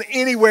not going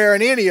anywhere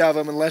in any of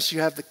them unless you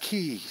have the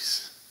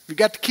keys. If you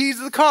got the keys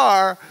to the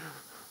car,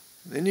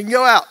 then you can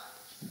go out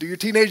and do your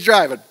teenage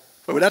driving.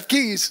 But without the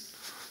keys,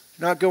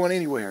 you're not going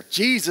anywhere.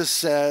 Jesus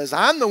says,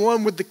 I'm the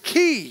one with the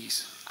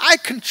keys. I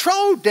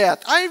control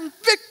death. I'm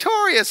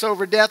victorious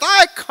over death.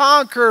 I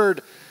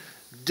conquered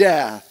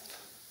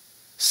death,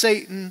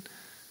 Satan,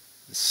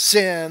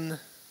 sin,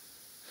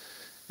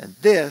 and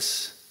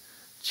this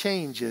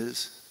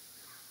changes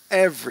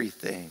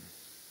everything.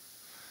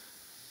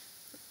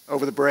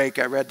 Over the break,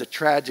 I read the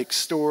tragic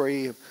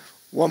story of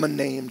a woman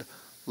named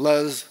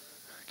Luz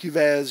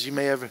Cuvez. You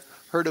may have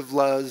heard of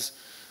Luz.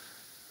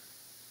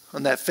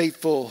 On that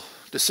fateful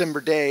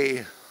December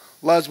day,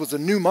 Luz was a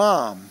new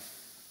mom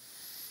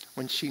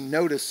when she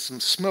noticed some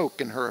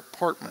smoke in her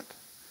apartment.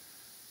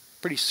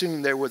 Pretty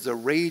soon there was a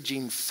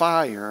raging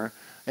fire,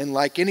 and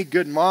like any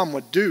good mom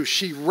would do,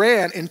 she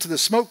ran into the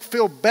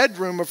smoke-filled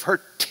bedroom of her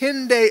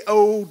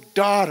 10-day-old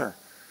daughter.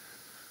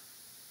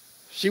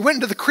 She went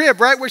into the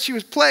crib right where she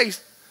was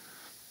placed,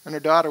 and her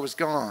daughter was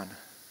gone.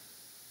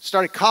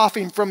 Started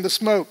coughing from the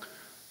smoke.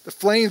 The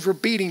flames were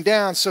beating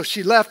down, so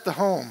she left the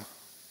home.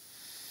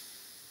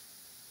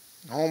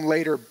 The home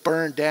later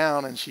burned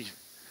down, and she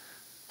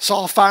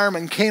saw a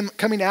fireman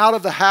coming out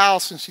of the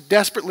house, and she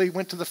desperately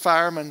went to the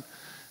fireman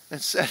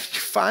and said, "Did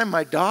you find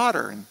my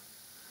daughter?" And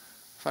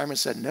the fireman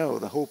said, "No,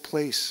 the whole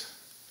place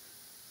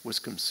was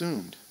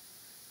consumed.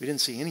 We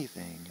didn't see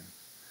anything." And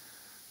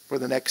for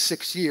the next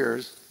 6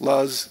 years,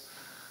 Luz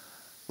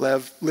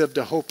lived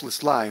a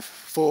hopeless life,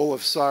 full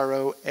of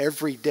sorrow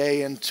every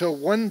day, until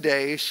one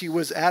day she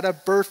was at a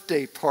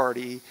birthday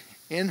party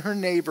in her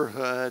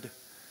neighborhood,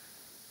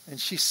 and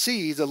she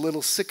sees a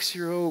little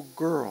 6-year-old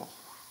girl.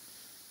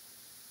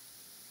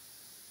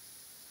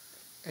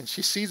 And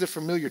she sees a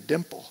familiar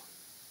dimple.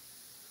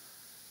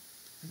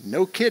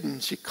 No kidding,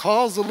 she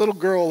calls the little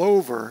girl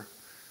over,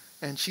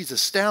 and she's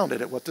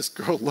astounded at what this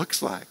girl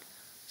looks like.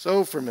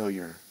 So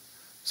familiar.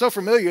 So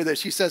familiar that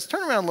she says,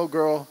 "Turn around, little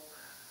girl.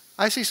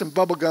 I see some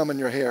bubble gum in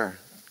your hair."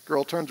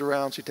 Girl turns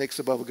around, she takes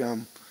the bubble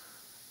gum.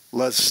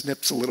 Luz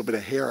snips a little bit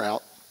of hair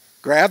out,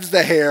 grabs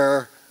the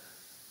hair.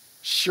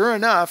 Sure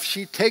enough,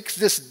 she takes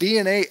this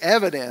DNA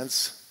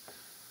evidence.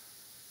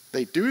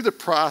 They do the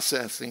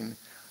processing,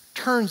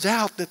 Turns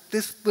out that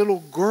this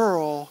little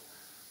girl,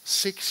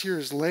 6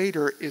 years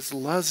later, is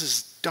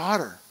Luz's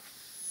daughter.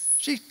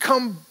 She's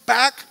come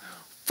back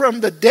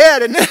from the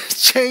dead, and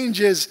this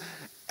changes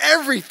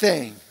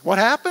everything. What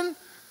happened?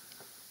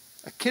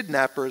 A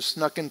kidnapper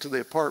snuck into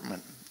the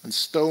apartment and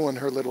stolen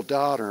her little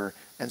daughter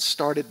and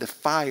started the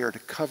fire to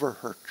cover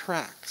her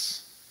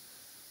tracks.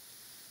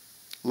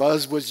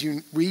 Luz was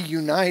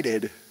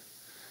reunited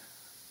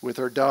with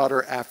her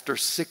daughter after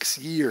 6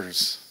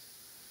 years.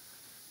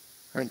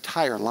 Her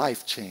entire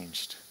life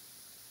changed.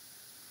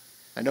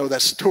 I know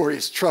that story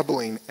is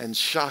troubling and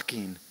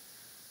shocking,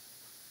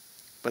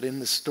 but in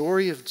the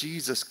story of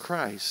Jesus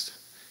Christ,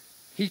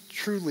 he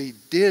truly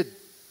did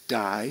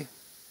die,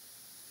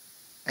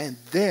 and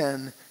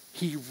then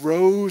he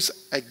rose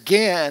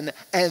again,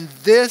 and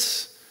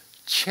this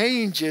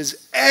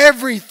changes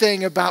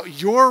everything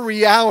about your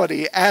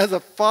reality as a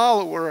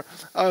follower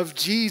of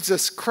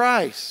Jesus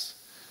Christ.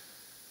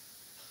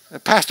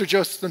 And Pastor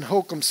Justin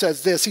Holcomb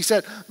says this. He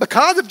said,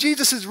 because of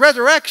Jesus'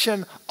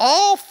 resurrection,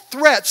 all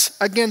threats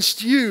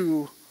against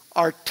you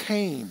are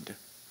tamed.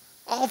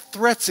 All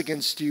threats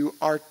against you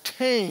are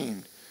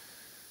tamed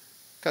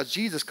because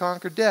Jesus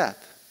conquered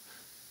death.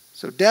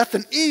 So death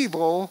and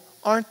evil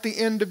aren't the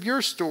end of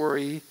your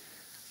story.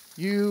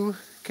 You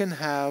can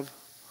have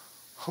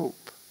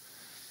hope.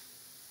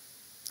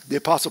 The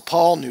Apostle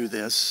Paul knew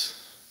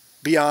this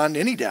beyond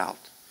any doubt.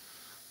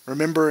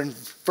 Remember in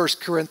 1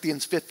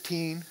 Corinthians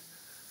 15,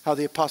 how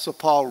the Apostle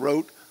Paul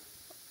wrote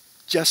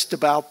just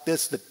about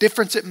this, the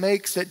difference it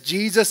makes that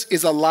Jesus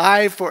is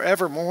alive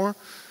forevermore.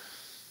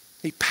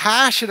 He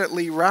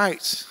passionately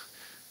writes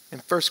in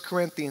 1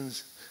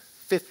 Corinthians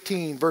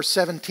 15, verse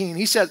 17.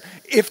 He said,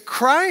 if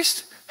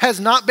Christ has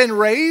not been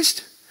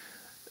raised,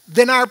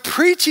 then our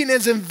preaching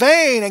is in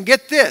vain. And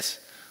get this,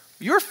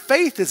 your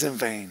faith is in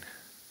vain.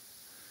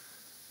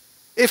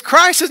 If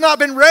Christ has not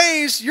been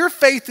raised, your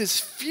faith is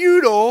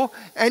futile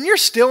and you're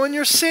still in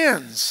your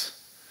sins.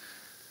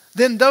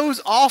 Then those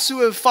also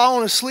who have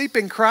fallen asleep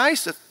in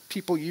Christ, the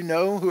people you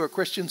know who are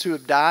Christians who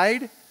have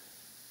died,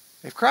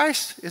 if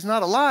Christ is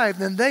not alive,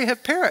 then they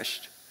have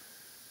perished.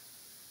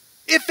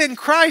 If in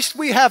Christ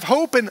we have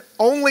hope in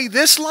only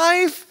this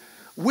life,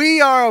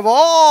 we are of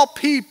all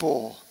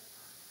people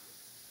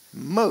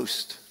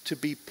most to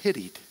be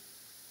pitied.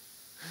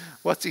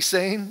 What's he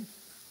saying?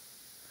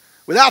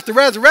 Without the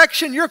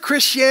resurrection, your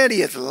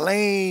Christianity is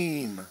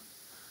lame.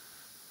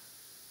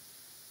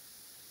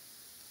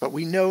 But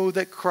we know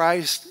that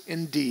Christ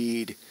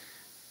indeed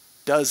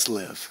does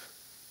live.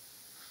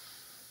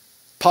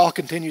 Paul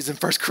continues in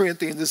 1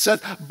 Corinthians and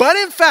says, but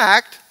in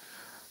fact,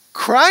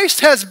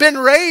 Christ has been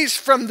raised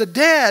from the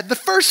dead, the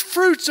first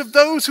fruits of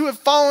those who have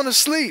fallen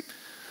asleep.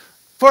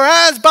 For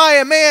as by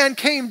a man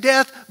came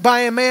death,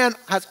 by a man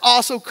has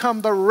also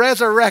come the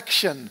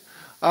resurrection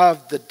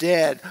of the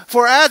dead.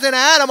 For as in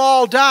Adam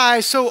all die,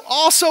 so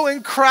also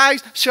in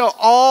Christ shall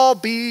all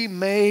be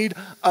made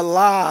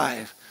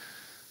alive.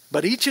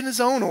 But each in his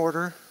own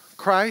order,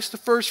 Christ the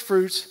first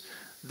fruits,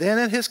 then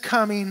at his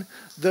coming,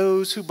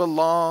 those who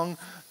belong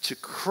to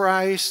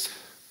Christ.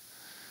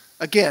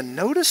 Again,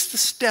 notice the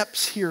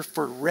steps here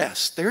for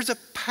rest. There's a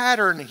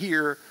pattern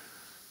here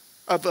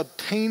of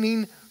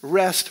obtaining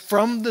rest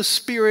from the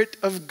Spirit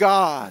of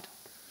God.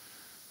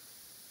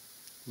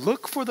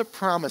 Look for the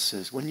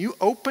promises. When you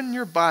open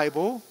your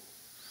Bible,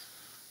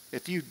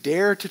 if you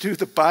dare to do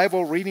the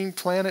Bible reading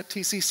plan at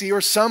TCC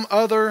or some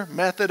other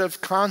method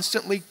of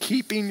constantly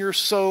keeping your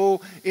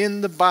soul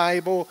in the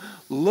Bible,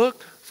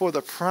 look for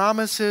the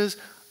promises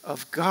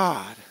of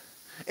God.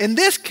 In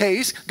this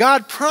case,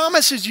 God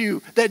promises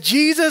you that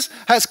Jesus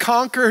has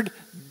conquered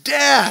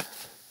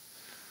death.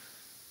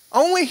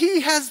 Only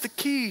he has the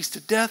keys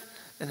to death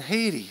and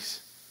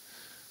Hades.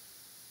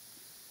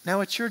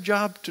 Now it's your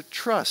job to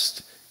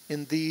trust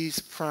in these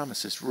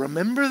promises.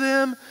 Remember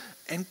them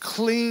and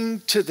cling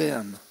to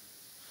them.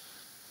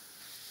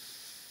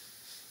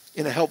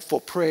 In a helpful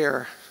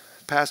prayer,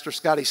 Pastor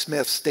Scotty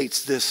Smith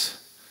states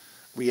this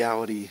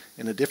reality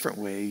in a different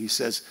way. He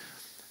says,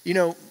 you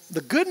know,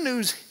 the good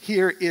news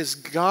here is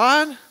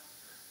God,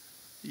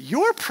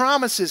 your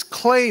promises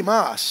claim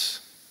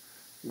us.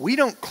 We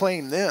don't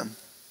claim them.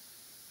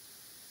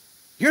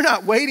 You're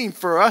not waiting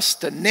for us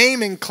to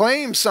name and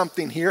claim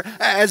something here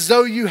as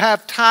though you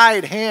have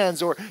tied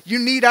hands or you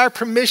need our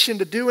permission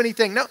to do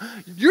anything. No,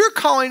 you're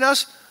calling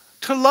us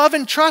to love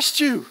and trust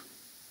you.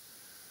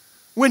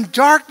 When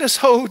darkness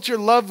holds your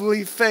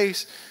lovely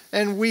face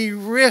and we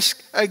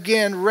risk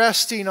again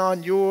resting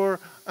on your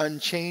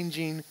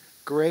unchanging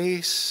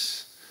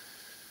grace.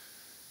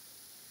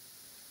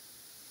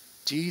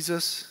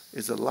 Jesus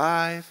is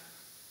alive,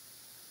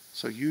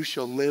 so you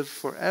shall live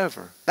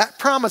forever. That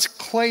promise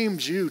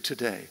claims you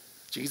today.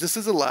 Jesus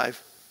is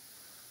alive,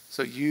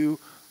 so you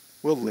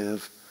will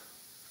live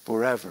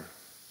forever.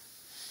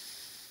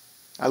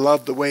 I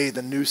love the way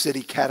the New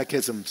City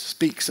Catechism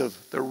speaks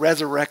of the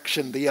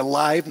resurrection, the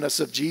aliveness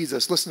of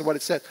Jesus. Listen to what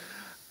it said.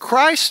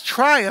 Christ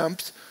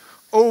triumphed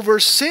over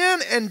sin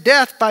and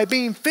death by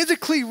being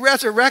physically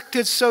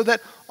resurrected so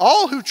that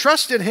all who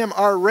trust in him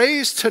are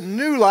raised to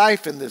new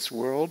life in this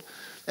world.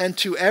 and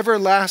to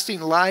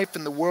everlasting life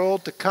in the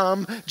world to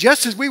come,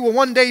 just as we will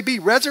one day be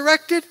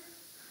resurrected,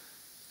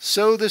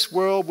 so this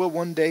world will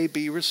one day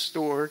be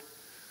restored.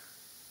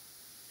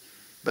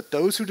 But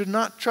those who do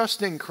not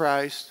trust in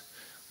Christ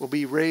will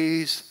be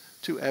raised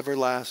to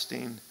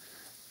everlasting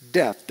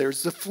death.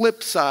 There's the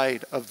flip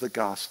side of the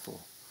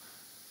gospel.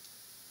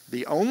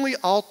 The only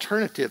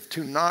alternative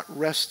to not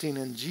resting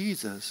in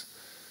Jesus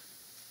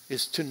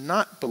is to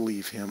not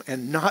believe him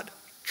and not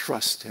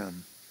trust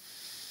him.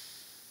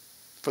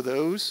 For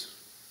those,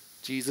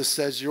 Jesus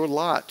says your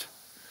lot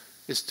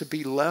is to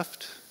be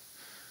left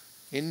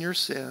in your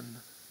sin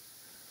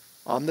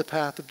on the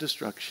path of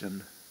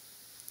destruction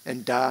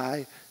and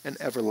die an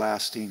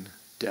everlasting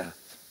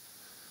death.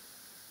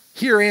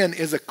 Herein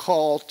is a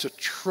call to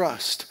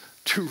trust,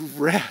 to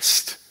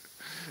rest.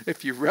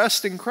 If you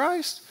rest in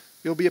Christ,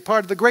 you'll be a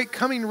part of the great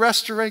coming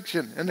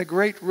restoration and the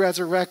great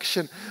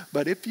resurrection.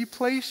 But if you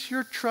place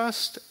your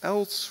trust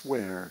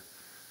elsewhere,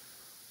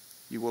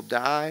 you will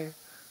die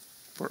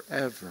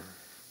forever.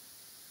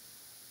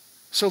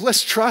 So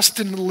let's trust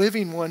in the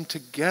living one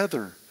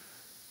together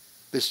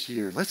this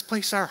year. Let's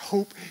place our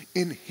hope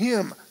in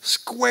him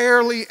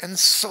squarely and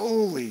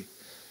solely.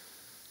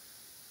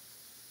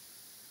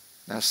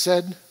 Now,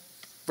 said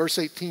verse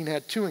 18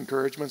 had two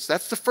encouragements.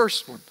 That's the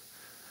first one.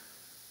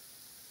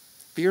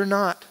 Fear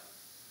not.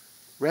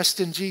 Rest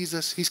in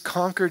Jesus. He's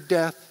conquered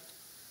death.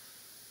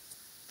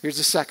 Here's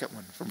the second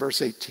one from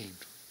verse 18.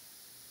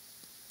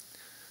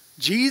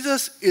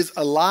 Jesus is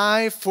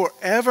alive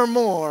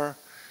forevermore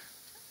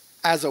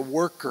as a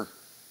worker.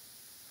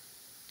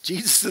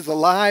 Jesus is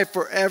alive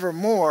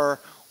forevermore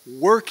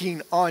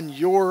working on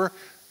your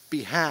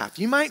behalf.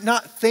 You might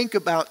not think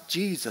about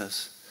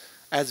Jesus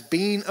as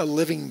being a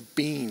living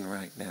being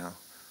right now,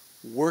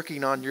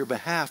 working on your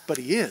behalf, but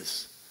he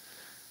is.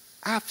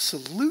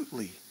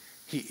 Absolutely,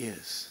 he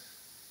is.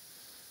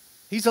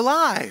 He's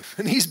alive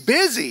and he's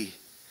busy.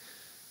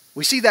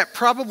 We see that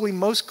probably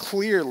most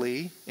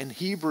clearly in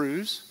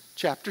Hebrews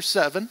chapter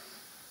 7,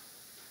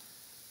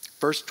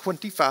 verse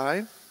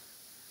 25.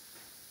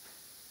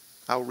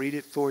 I'll read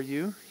it for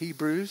you.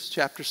 Hebrews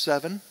chapter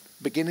 7,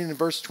 beginning in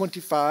verse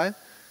 25.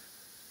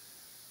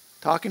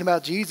 Talking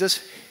about Jesus,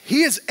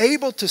 he is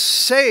able to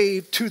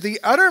save to the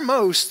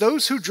uttermost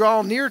those who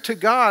draw near to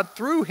God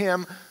through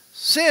him,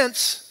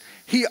 since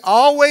he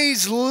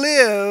always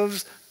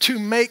lives to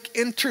make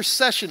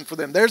intercession for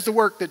them. There's the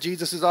work that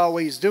Jesus is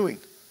always doing.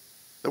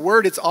 The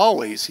word is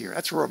always here.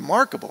 That's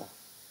remarkable.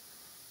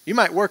 You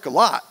might work a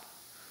lot,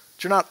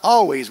 but you're not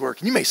always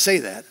working. You may say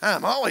that.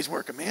 I'm always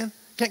working, man.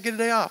 Can't get a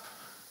day off.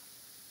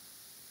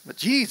 But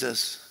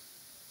Jesus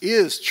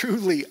is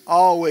truly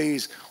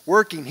always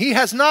working. He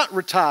has not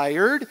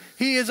retired.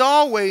 He is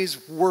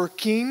always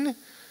working,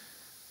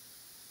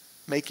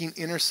 making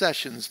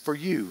intercessions for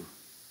you.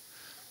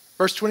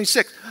 Verse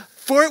 26,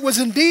 for it was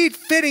indeed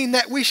fitting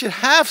that we should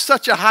have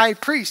such a high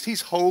priest.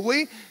 He's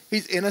holy,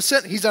 he's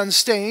innocent, he's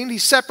unstained,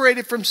 he's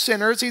separated from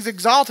sinners, he's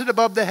exalted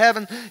above the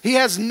heaven. He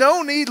has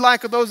no need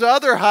like those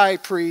other high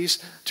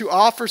priests to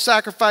offer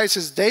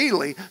sacrifices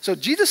daily. So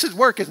Jesus'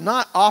 work is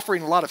not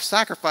offering a lot of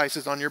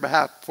sacrifices on your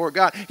behalf before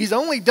God. He's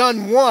only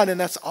done one, and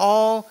that's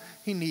all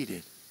he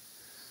needed.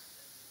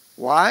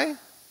 Why?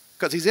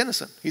 Because he's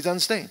innocent, he's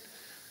unstained.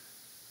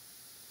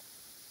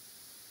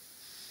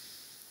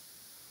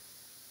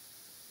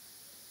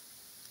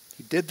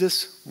 He did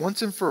this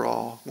once and for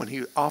all when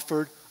he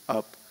offered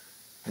up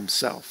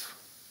himself.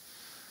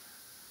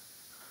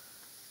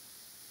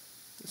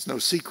 It's no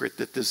secret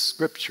that this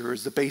scripture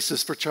is the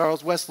basis for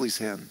Charles Wesley's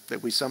hymn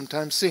that we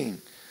sometimes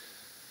sing.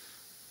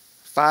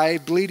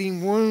 5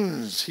 bleeding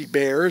wounds he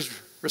bears,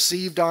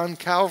 received on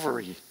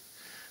Calvary.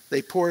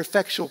 They pour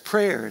effectual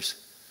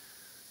prayers.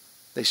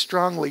 They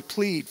strongly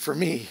plead for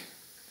me.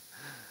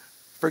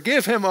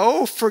 Forgive him,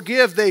 oh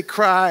forgive, they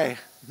cry,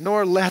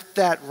 nor let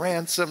that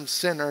ransomed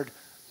sinner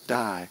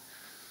die.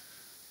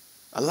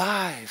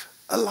 Alive,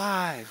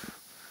 alive.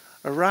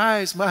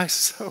 Arise, my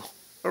soul.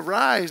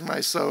 Arise, my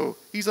soul.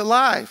 He's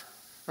alive.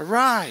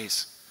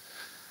 Arise.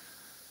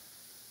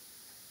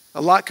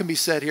 A lot can be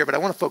said here, but I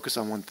want to focus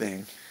on one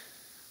thing.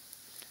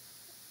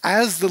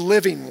 As the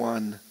living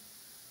one,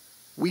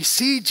 we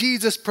see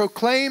Jesus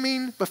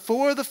proclaiming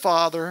before the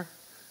Father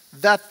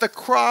that the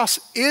cross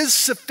is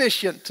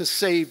sufficient to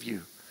save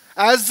you.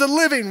 As the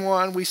living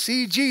one, we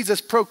see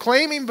Jesus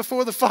proclaiming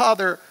before the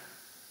Father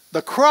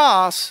the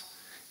cross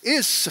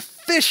is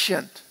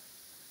sufficient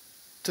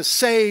to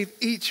save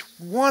each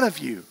one of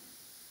you.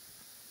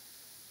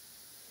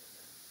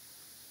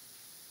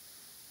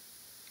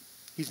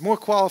 He's more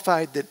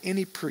qualified than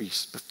any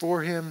priest.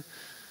 Before him,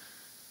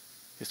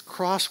 his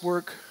cross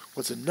work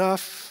was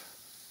enough.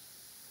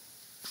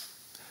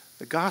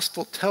 The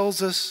gospel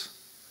tells us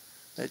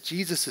that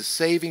Jesus'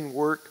 saving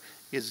work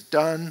is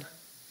done.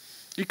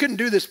 You couldn't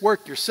do this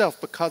work yourself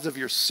because of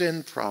your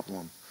sin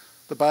problem.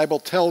 The Bible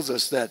tells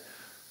us that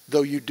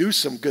though you do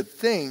some good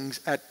things,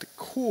 at the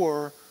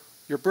core,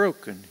 you're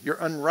broken, you're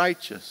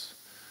unrighteous,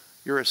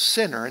 you're a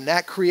sinner, and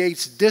that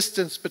creates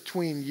distance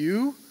between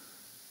you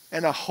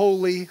and a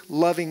holy,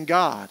 loving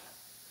God.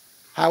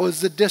 How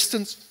is the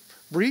distance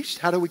breached?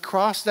 How do we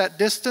cross that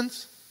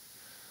distance?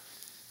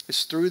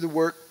 It's through the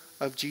work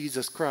of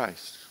Jesus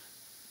Christ.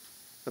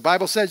 The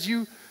Bible says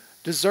you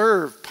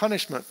deserve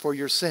punishment for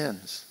your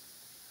sins.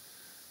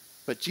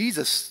 But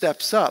Jesus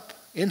steps up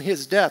in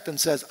his death and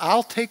says,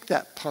 I'll take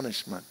that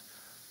punishment.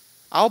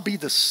 I'll be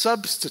the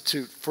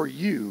substitute for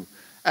you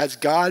as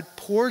God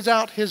pours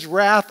out his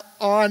wrath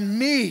on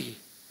me.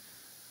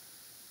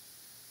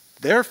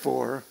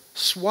 Therefore,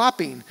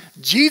 swapping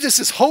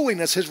Jesus'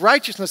 holiness, his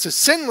righteousness, his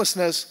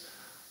sinlessness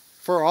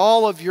for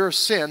all of your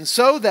sins,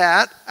 so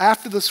that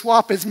after the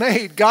swap is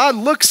made, God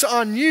looks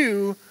on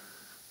you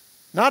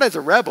not as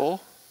a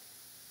rebel,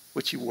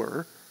 which you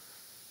were,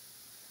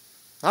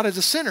 not as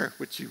a sinner,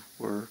 which you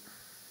were.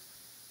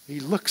 He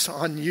looks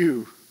on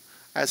you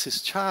as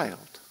his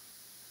child,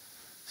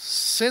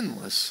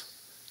 sinless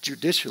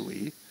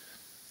judicially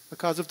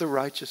because of the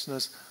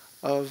righteousness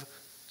of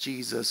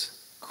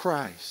Jesus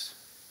Christ.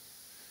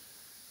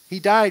 He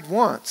died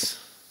once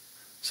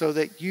so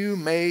that you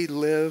may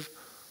live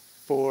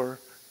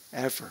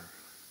forever.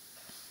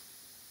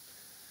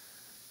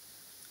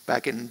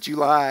 Back in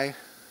July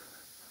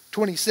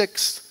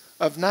 26th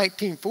of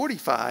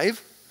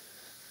 1945,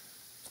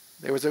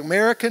 there was an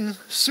American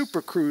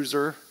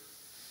supercruiser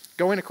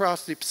going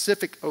across the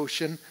Pacific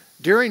Ocean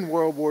during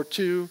World War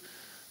II.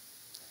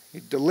 He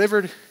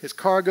delivered his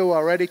cargo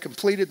already,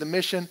 completed the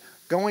mission,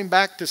 going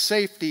back to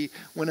safety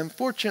when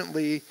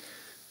unfortunately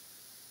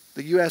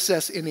the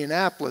USS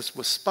Indianapolis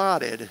was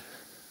spotted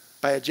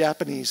by a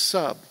Japanese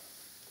sub.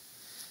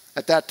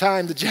 At that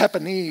time, the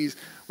Japanese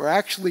were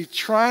actually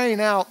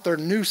trying out their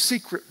new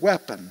secret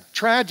weapon.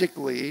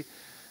 Tragically,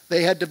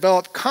 they had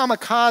developed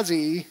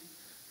kamikaze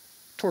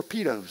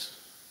torpedoes.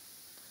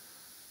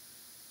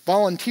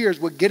 Volunteers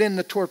would get in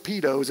the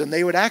torpedoes and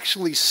they would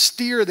actually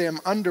steer them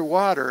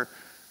underwater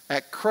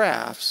at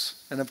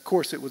crafts. And of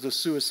course, it was a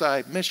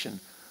suicide mission.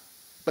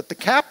 But the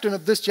captain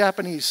of this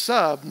Japanese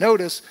sub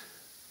noticed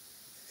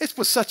it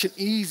was such an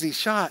easy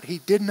shot. He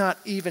did not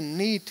even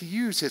need to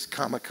use his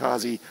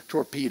kamikaze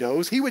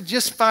torpedoes. He would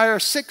just fire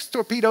 6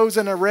 torpedoes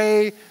in an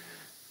array.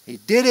 He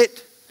did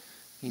it.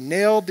 He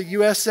nailed the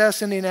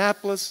USS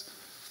Indianapolis.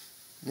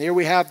 And here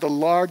we have the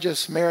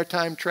largest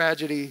maritime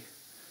tragedy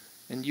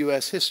in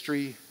U.S.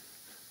 history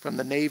from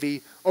the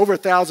Navy. Over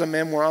 1,000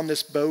 men were on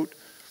this boat.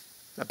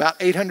 About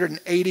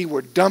 880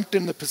 were dumped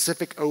in the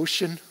Pacific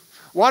Ocean.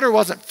 Water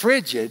wasn't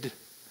frigid,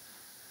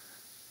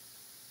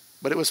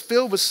 but it was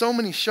filled with so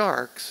many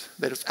sharks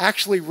that it's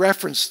actually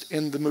referenced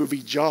in the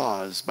movie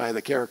Jaws by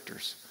the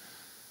characters.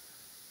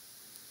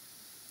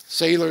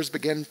 Sailors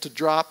began to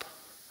drop.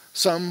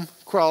 Some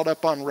crawled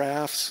up on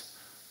rafts.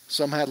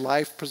 Some had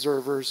life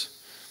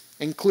preservers,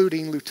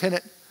 including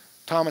Lieutenant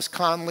Thomas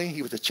Conley.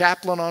 He was a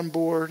chaplain on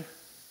board.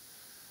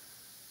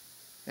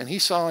 And he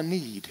saw a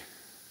need.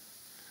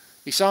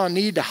 He saw a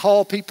need to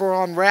haul people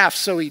on rafts,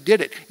 so he did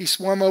it. He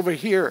swam over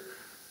here.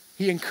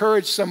 He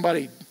encouraged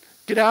somebody,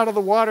 get out of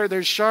the water,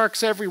 there's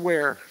sharks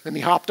everywhere. Then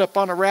he hopped up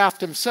on a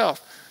raft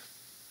himself.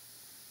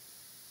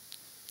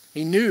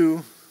 He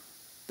knew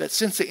that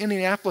since the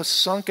Indianapolis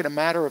sunk in a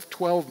matter of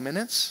 12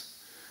 minutes,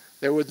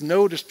 there was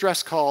no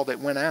distress call that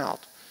went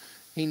out.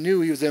 He knew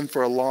he was in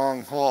for a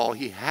long haul.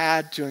 He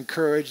had to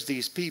encourage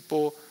these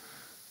people,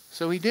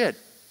 so he did.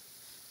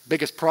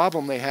 Biggest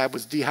problem they had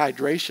was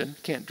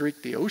dehydration. Can't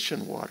drink the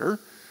ocean water.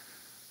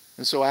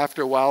 And so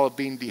after a while of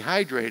being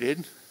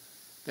dehydrated,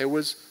 there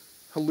was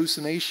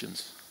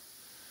hallucinations.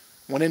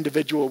 One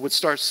individual would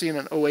start seeing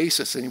an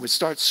oasis and he would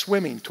start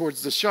swimming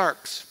towards the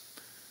sharks.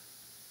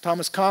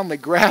 Thomas Conley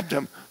grabbed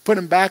him, put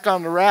him back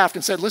on the raft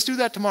and said, let's do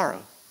that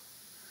tomorrow.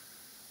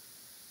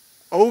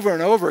 Over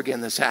and over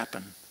again this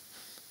happened.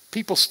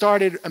 People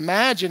started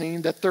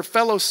imagining that their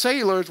fellow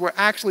sailors were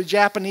actually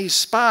Japanese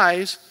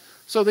spies,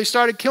 so they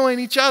started killing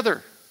each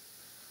other.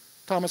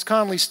 Thomas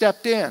Conley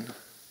stepped in,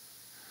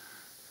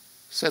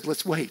 said,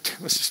 let's wait.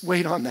 Let's just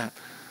wait on that.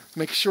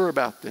 Make sure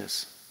about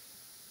this.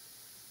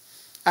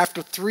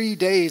 After 3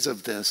 days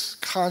of this,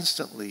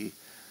 constantly,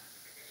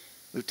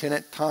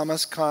 Lieutenant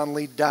Thomas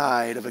Conley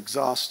died of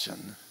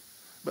exhaustion.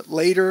 But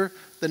later,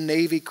 the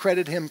Navy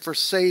credited him for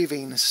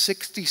saving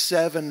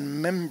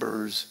 67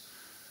 members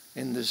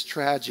in this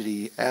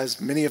tragedy,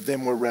 as many of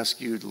them were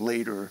rescued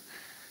later.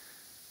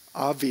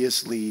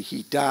 Obviously,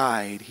 he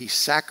died. He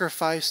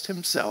sacrificed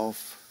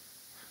himself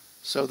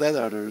so that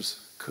others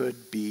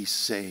could be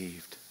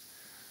saved.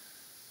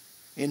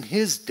 In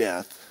his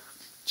death,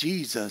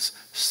 Jesus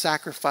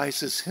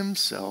sacrifices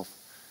himself.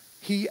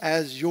 He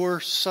as your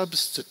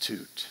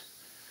substitute.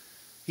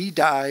 He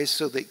dies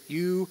so that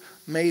you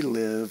may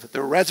live.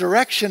 The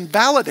resurrection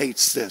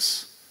validates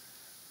this.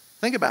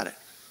 Think about it.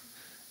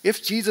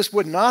 If Jesus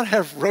would not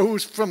have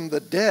rose from the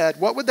dead,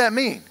 what would that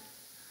mean?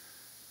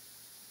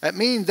 That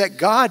means that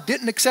God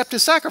didn't accept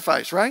his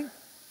sacrifice, right?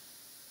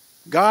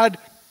 God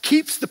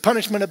keeps the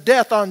punishment of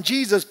death on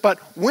Jesus, but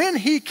when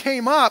he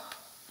came up,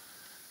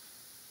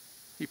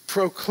 he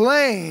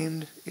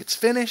proclaimed, it's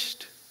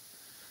finished.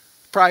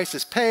 The price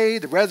is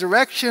paid. The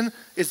resurrection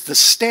is the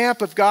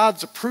stamp of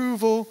God's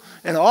approval.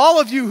 And all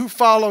of you who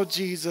follow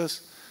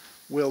Jesus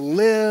will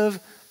live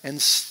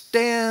and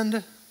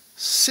stand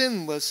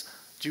sinless,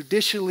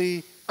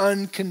 judicially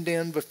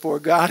uncondemned before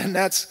God. And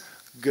that's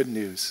good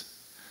news.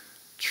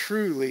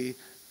 Truly,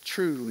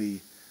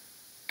 truly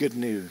good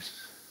news.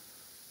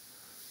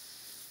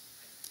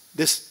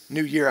 This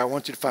new year, I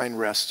want you to find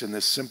rest in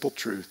this simple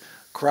truth.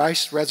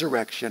 Christ's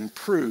resurrection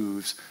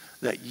proves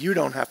that you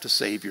don't have to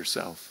save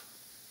yourself.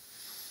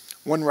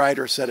 One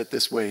writer said it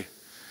this way: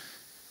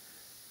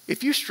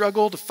 if you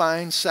struggle to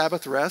find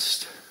Sabbath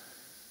rest,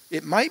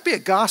 it might be a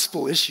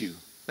gospel issue.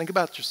 Think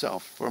about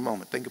yourself for a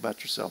moment. Think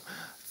about yourself.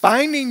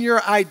 Finding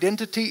your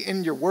identity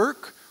in your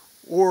work,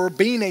 or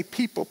being a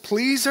people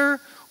pleaser,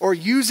 or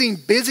using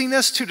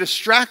busyness to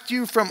distract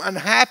you from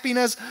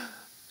unhappiness.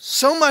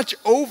 So much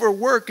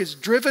overwork is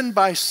driven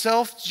by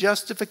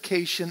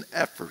self-justification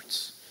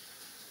efforts.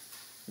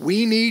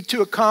 We need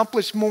to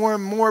accomplish more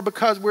and more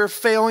because we're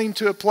failing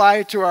to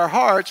apply to our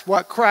hearts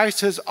what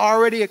Christ has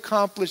already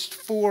accomplished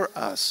for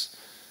us.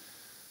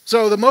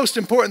 So the most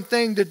important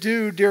thing to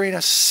do during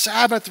a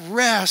Sabbath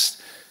rest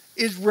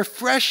is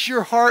refresh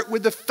your heart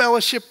with the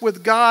fellowship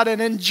with God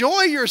and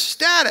enjoy your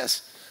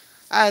status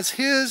as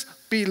His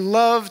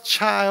beloved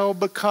child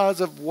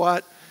because of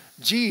what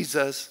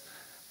Jesus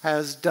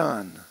has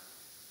done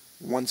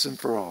once and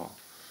for all.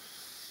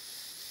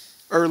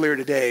 Earlier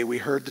today, we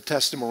heard the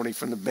testimony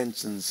from the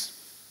Bensons.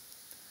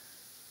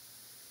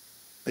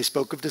 They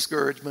spoke of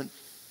discouragement,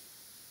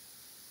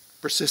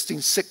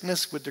 persisting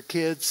sickness with their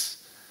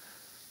kids,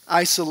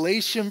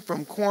 isolation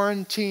from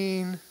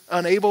quarantine,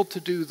 unable to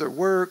do their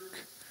work,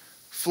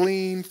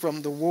 fleeing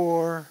from the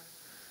war.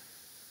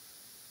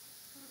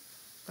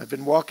 I've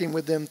been walking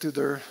with them through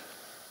their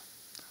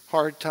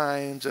hard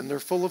times, and they're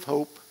full of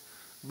hope.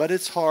 But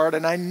it's hard,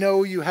 and I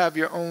know you have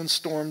your own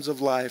storms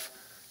of life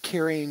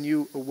carrying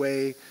you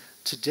away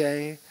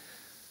today.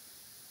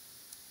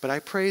 But I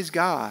praise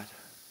God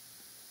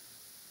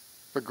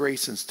for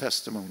Grayson's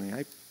testimony.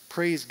 I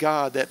praise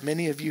God that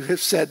many of you have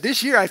said,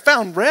 this year I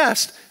found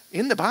rest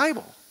in the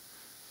Bible.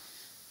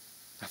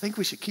 I think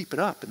we should keep it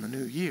up in the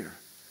new year.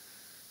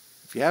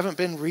 If you haven't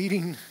been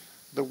reading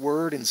the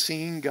Word and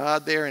seeing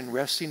God there and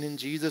resting in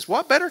Jesus,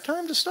 what better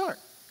time to start?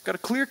 Got a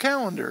clear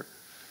calendar.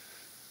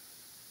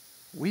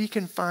 We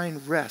can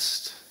find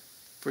rest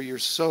for your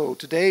soul.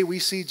 Today we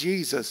see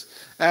Jesus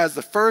as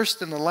the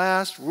first and the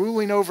last,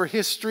 ruling over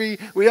history.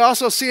 We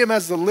also see Him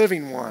as the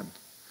living one,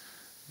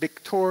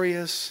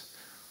 victorious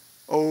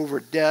over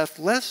death.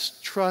 Let's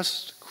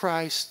trust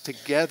Christ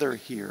together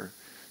here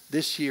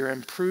this year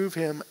and prove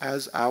Him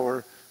as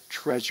our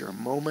treasure,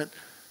 moment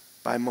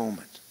by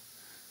moment.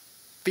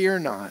 Fear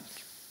not.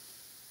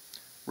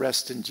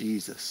 Rest in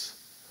Jesus.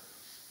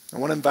 I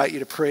want to invite you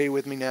to pray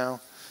with me now.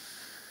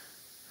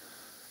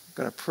 I'm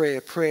going to pray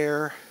a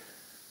prayer.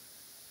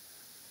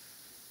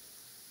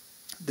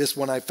 This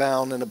one I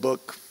found in a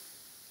book,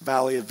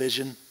 Valley of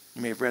Vision.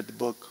 You may have read the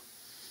book.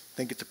 I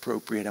think it's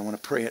appropriate. I want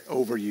to pray it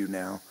over you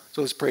now.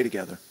 So let's pray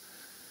together.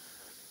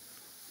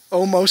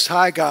 O Most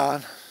High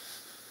God,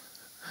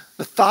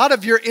 the thought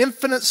of your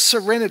infinite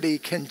serenity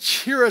can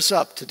cheer us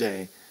up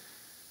today.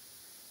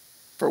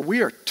 For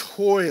we are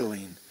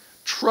toiling,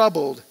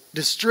 troubled,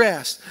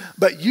 distressed,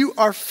 but you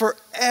are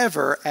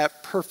forever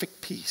at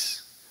perfect peace.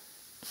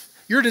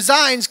 Your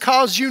designs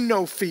cause you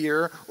no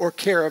fear or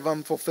care of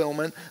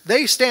unfulfillment.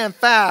 They stand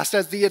fast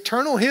as the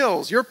eternal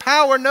hills. Your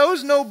power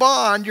knows no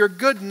bond, your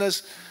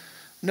goodness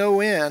no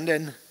end.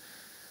 And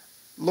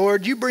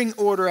Lord, you bring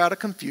order out of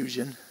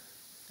confusion,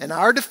 and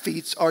our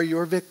defeats are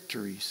your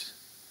victories.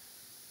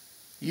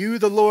 You,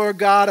 the Lord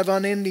God of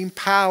unending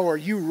power,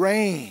 you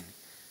reign.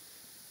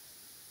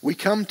 We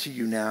come to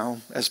you now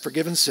as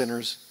forgiven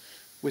sinners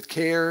with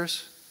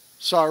cares,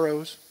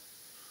 sorrows,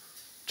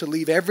 to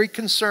leave every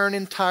concern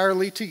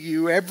entirely to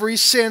you, every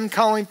sin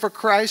calling for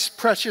Christ's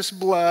precious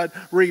blood.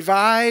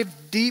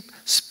 Revive deep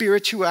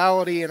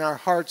spirituality in our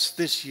hearts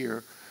this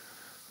year,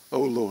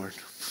 O Lord.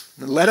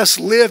 And let us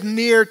live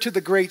near to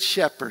the great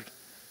shepherd.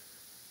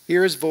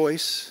 Hear his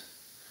voice,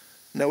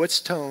 know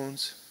its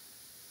tones,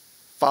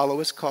 follow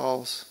his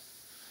calls.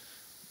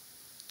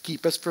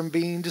 Keep us from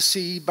being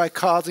deceived by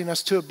causing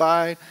us to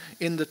abide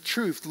in the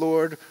truth,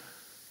 Lord.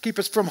 Keep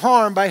us from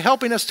harm by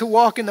helping us to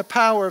walk in the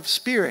power of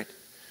Spirit.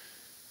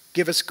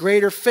 Give us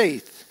greater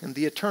faith in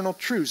the eternal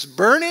truths.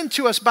 Burn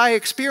into us by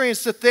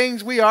experience the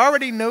things we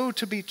already know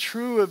to be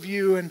true of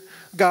you. And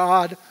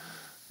God,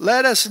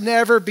 let us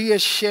never be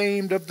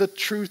ashamed of the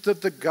truth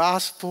of the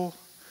gospel,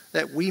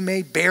 that we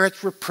may bear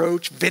its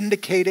reproach,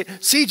 vindicate it,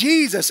 see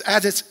Jesus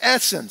as its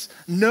essence,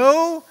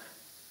 know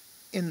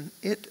in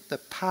it the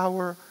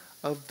power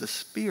of the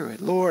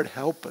Spirit. Lord,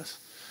 help us.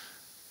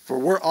 For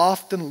we're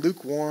often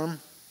lukewarm,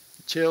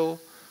 chill,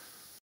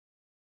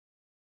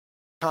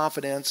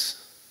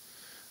 confidence.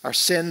 Our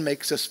sin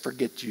makes us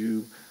forget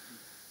you.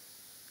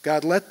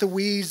 God, let the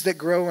weeds that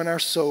grow in our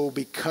soul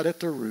be cut at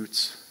their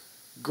roots.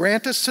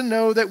 Grant us to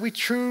know that we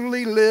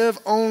truly live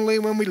only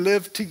when we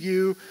live to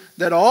you,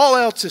 that all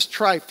else is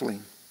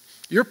trifling.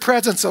 Your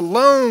presence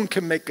alone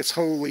can make us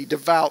holy,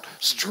 devout,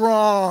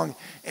 strong,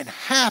 and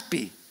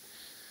happy.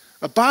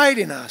 Abide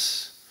in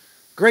us,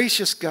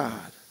 gracious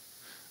God.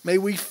 May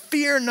we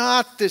fear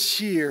not this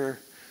year,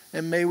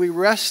 and may we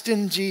rest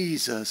in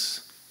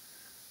Jesus.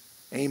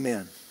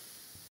 Amen.